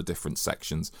and all the different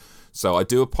sections. So I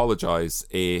do apologise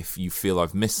if you feel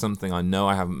I've missed something. I know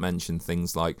I haven't mentioned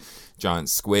things like giant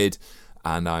squid,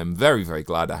 and I'm very, very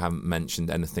glad I haven't mentioned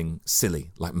anything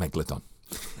silly like megalodon.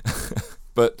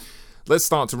 But let's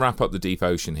start to wrap up the deep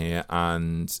ocean here,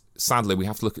 and sadly we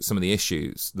have to look at some of the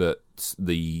issues that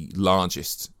the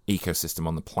largest ecosystem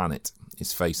on the planet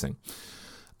is facing.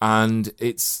 And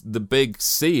it's the big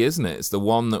C, isn't it? It's the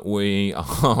one that we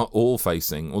are all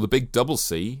facing, or the big double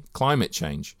C, climate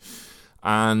change.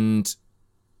 And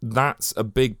that's a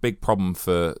big, big problem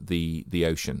for the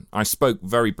ocean. I spoke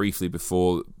very briefly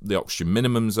before the oxygen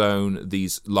minimum zone,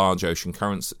 these large ocean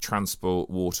currents that transport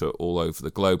water all over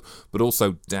the globe, but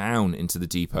also down into the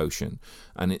deep ocean.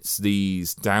 And it's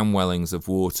these downwellings of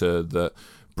water that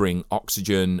bring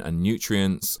oxygen and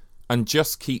nutrients and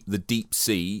just keep the deep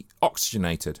sea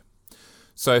oxygenated.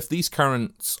 So if these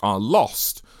currents are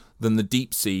lost, then the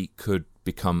deep sea could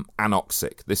become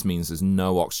anoxic. This means there's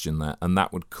no oxygen there, and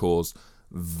that would cause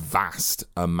vast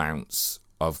amounts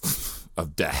of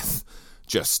death.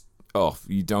 Just,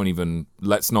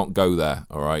 let's not go there,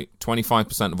 all right?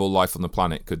 25% of all life on the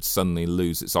planet could suddenly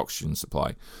lose its oxygen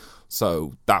supply.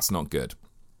 So that's not good.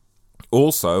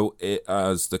 Also,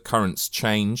 as the currents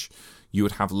change, you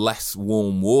would have less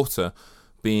warm water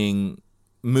being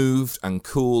moved and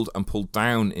cooled and pulled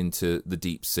down into the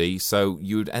deep sea. So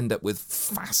you would end up with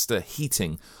faster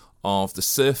heating of the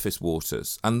surface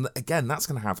waters. And again, that's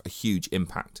going to have a huge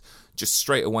impact just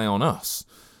straight away on us.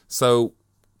 So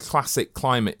classic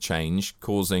climate change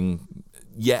causing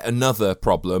yet another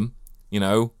problem,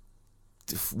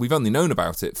 we've only known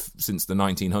about it since the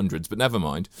 1900s, but never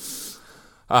mind.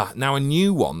 Now, a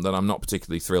new one that I'm not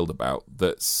particularly thrilled about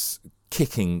that's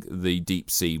kicking the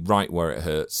deep sea right where it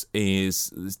hurts is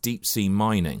deep sea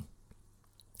mining.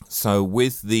 So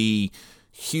with the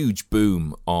huge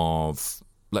boom of,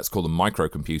 let's call them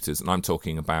microcomputers, and I'm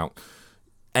talking about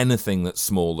anything that's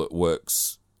small that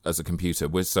works as a computer,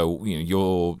 so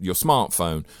your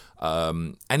smartphone,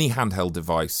 any handheld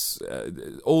device,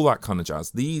 all that kind of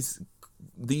jazz.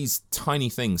 These tiny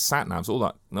things, sat navs,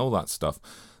 all that stuff,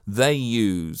 they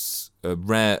use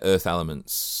rare earth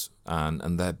elements,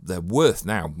 and they're worth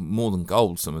now more than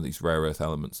gold. Some of these rare earth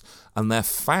elements, and they're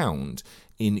found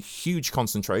in huge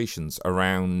concentrations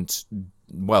around,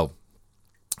 well,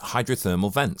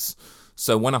 hydrothermal vents.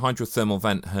 So when a hydrothermal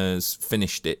vent has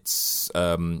finished its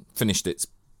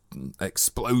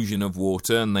explosion of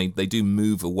water, and they do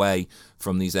move away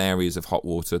from these areas of hot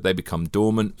water, they become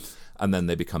dormant, and then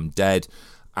they become dead.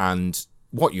 And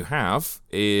what you have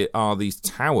are these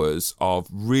towers of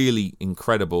really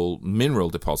incredible mineral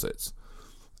deposits.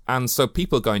 And so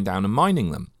people are going down and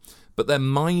mining them. But they're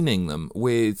mining them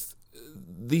with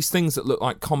these things that look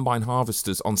like combine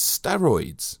harvesters on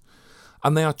steroids.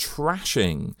 And they are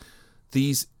trashing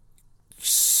these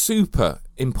super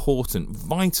important,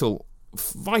 vital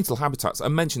habitats. I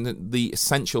mentioned the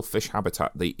essential fish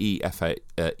habitat, the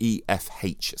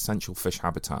EFH, essential fish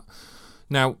habitat.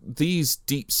 Now, these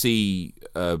deep sea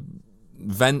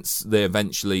vents, they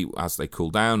eventually, as they cool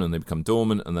down and they become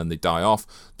dormant and then they die off,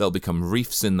 they'll become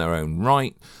reefs in their own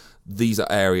right. These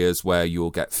are areas where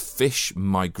you'll get fish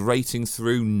migrating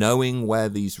through, knowing where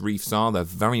these reefs are. They're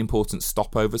very important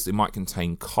stopovers. They might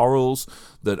contain corals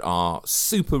that are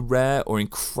super rare or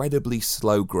incredibly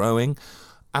slow growing.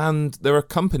 And there are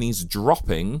companies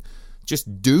dropping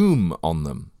just doom on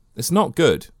them. It's not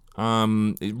good.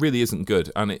 It really isn't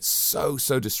good. And it's so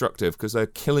destructive because they're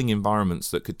killing environments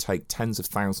that could take tens of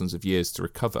thousands of years to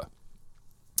recover.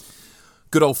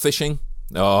 Good old fishing.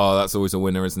 Oh, that's always a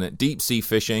winner, isn't it? Deep sea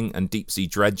fishing and deep sea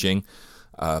dredging,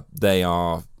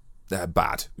 they're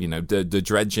bad. The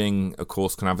dredging, of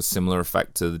course, can have a similar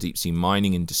effect to the deep sea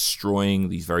mining in destroying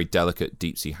these very delicate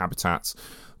deep sea habitats.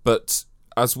 But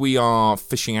as we are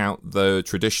fishing out the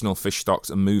traditional fish stocks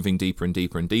and moving deeper and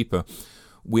deeper and deeper,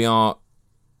 we are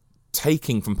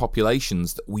taking from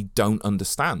populations that we don't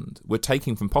understand. We're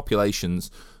taking from populations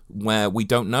where we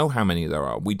don't know how many there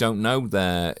are. We don't know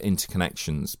their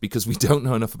interconnections because we don't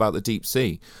know enough about the deep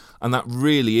sea. And that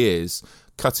really is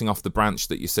cutting off the branch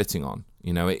that you're sitting on.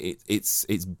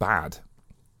 It's bad.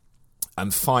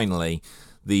 And finally,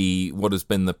 what has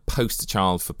been the poster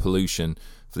child for pollution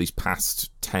for these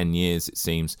past 10 years, it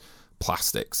seems,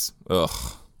 plastics.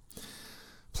 Ugh.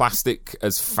 Plastic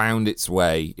has found its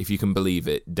way, if you can believe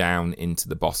it, down into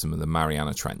the bottom of the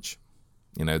Mariana Trench.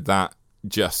 That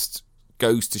just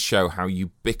goes to show how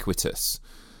ubiquitous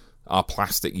our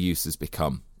plastic use has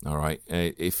become. All right,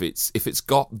 if it's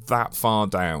got that far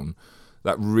down,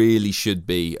 that really should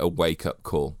be a wake-up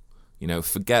call.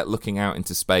 Forget looking out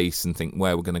into space and think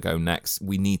where we're going to go next.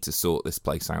 We need to sort this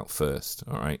place out first.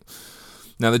 All right.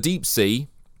 Now, the deep sea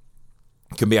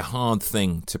can be a hard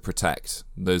thing to protect.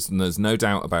 There's no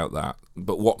doubt about that.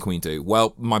 But what can we do?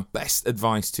 Well, my best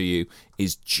advice to you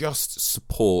is just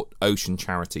support ocean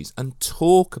charities and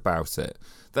talk about it.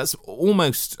 That's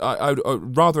almost,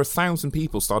 rather 1,000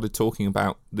 people started talking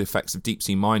about the effects of deep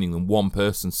sea mining than one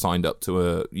person signed up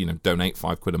to donate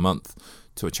 £5 a month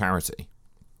to a charity.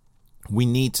 We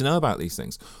need to know about these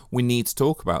things. We need to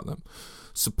talk about them.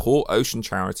 Support ocean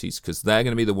charities because they're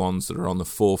going to be the ones that are on the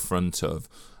forefront of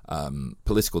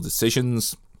political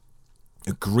decisions,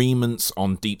 agreements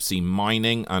on deep sea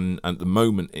mining, and at the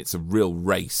moment it's a real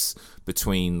race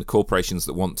between the corporations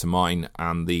that want to mine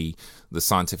and the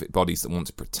scientific bodies that want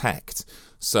to protect.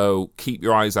 So keep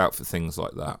your eyes out for things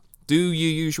like that. Do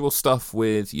your usual stuff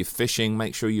with your fishing.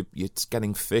 Make sure you're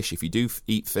getting fish. If you do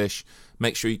eat fish,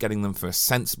 make sure you're getting them from a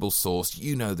sensible source.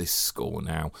 You know this score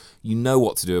now. You know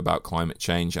what to do about climate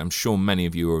change. I'm sure many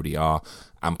of you already are.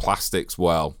 And plastics,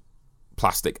 well,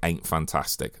 plastic ain't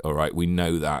fantastic. All right, we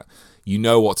know that. You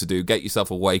know what to do. Get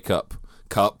yourself a wake-up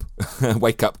cup.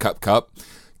 Wake-up cup.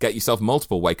 Get yourself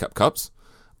multiple wake-up cups.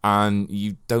 And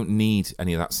you don't need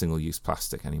any of that single-use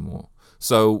plastic anymore.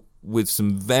 So with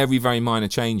some very, very minor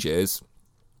changes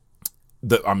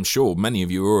that I'm sure many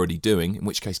of you are already doing, in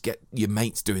which case get your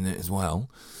mates doing it as well,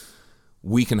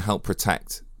 we can help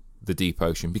protect the deep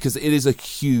ocean because it is a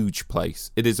huge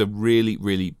place. It is a really,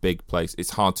 really big place.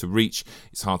 It's hard to reach.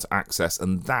 It's hard to access.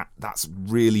 And that's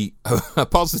really a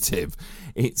positive.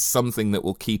 It's something that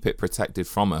will keep it protected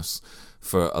from us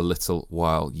for a little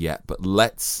while yet. But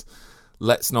let's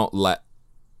not let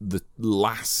the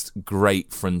last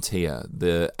great frontier,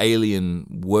 the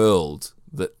alien world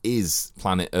that is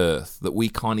planet Earth, that we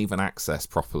can't even access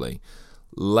properly,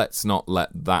 let's not let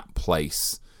that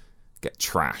place get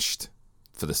trashed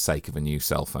for the sake of a new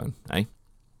cell phone, eh?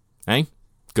 Eh?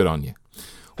 Good on you.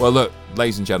 Well, look,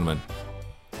 ladies and gentlemen,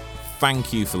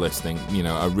 thank you for listening.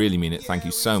 I really mean it. Thank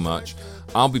you so much.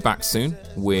 I'll be back soon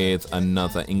with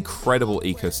another incredible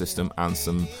ecosystem and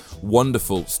some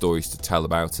wonderful stories to tell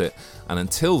about it. And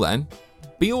until then,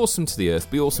 be awesome to the Earth,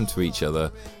 be awesome to each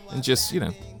other, and just,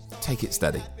 take it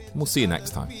steady. We'll see you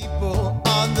next time.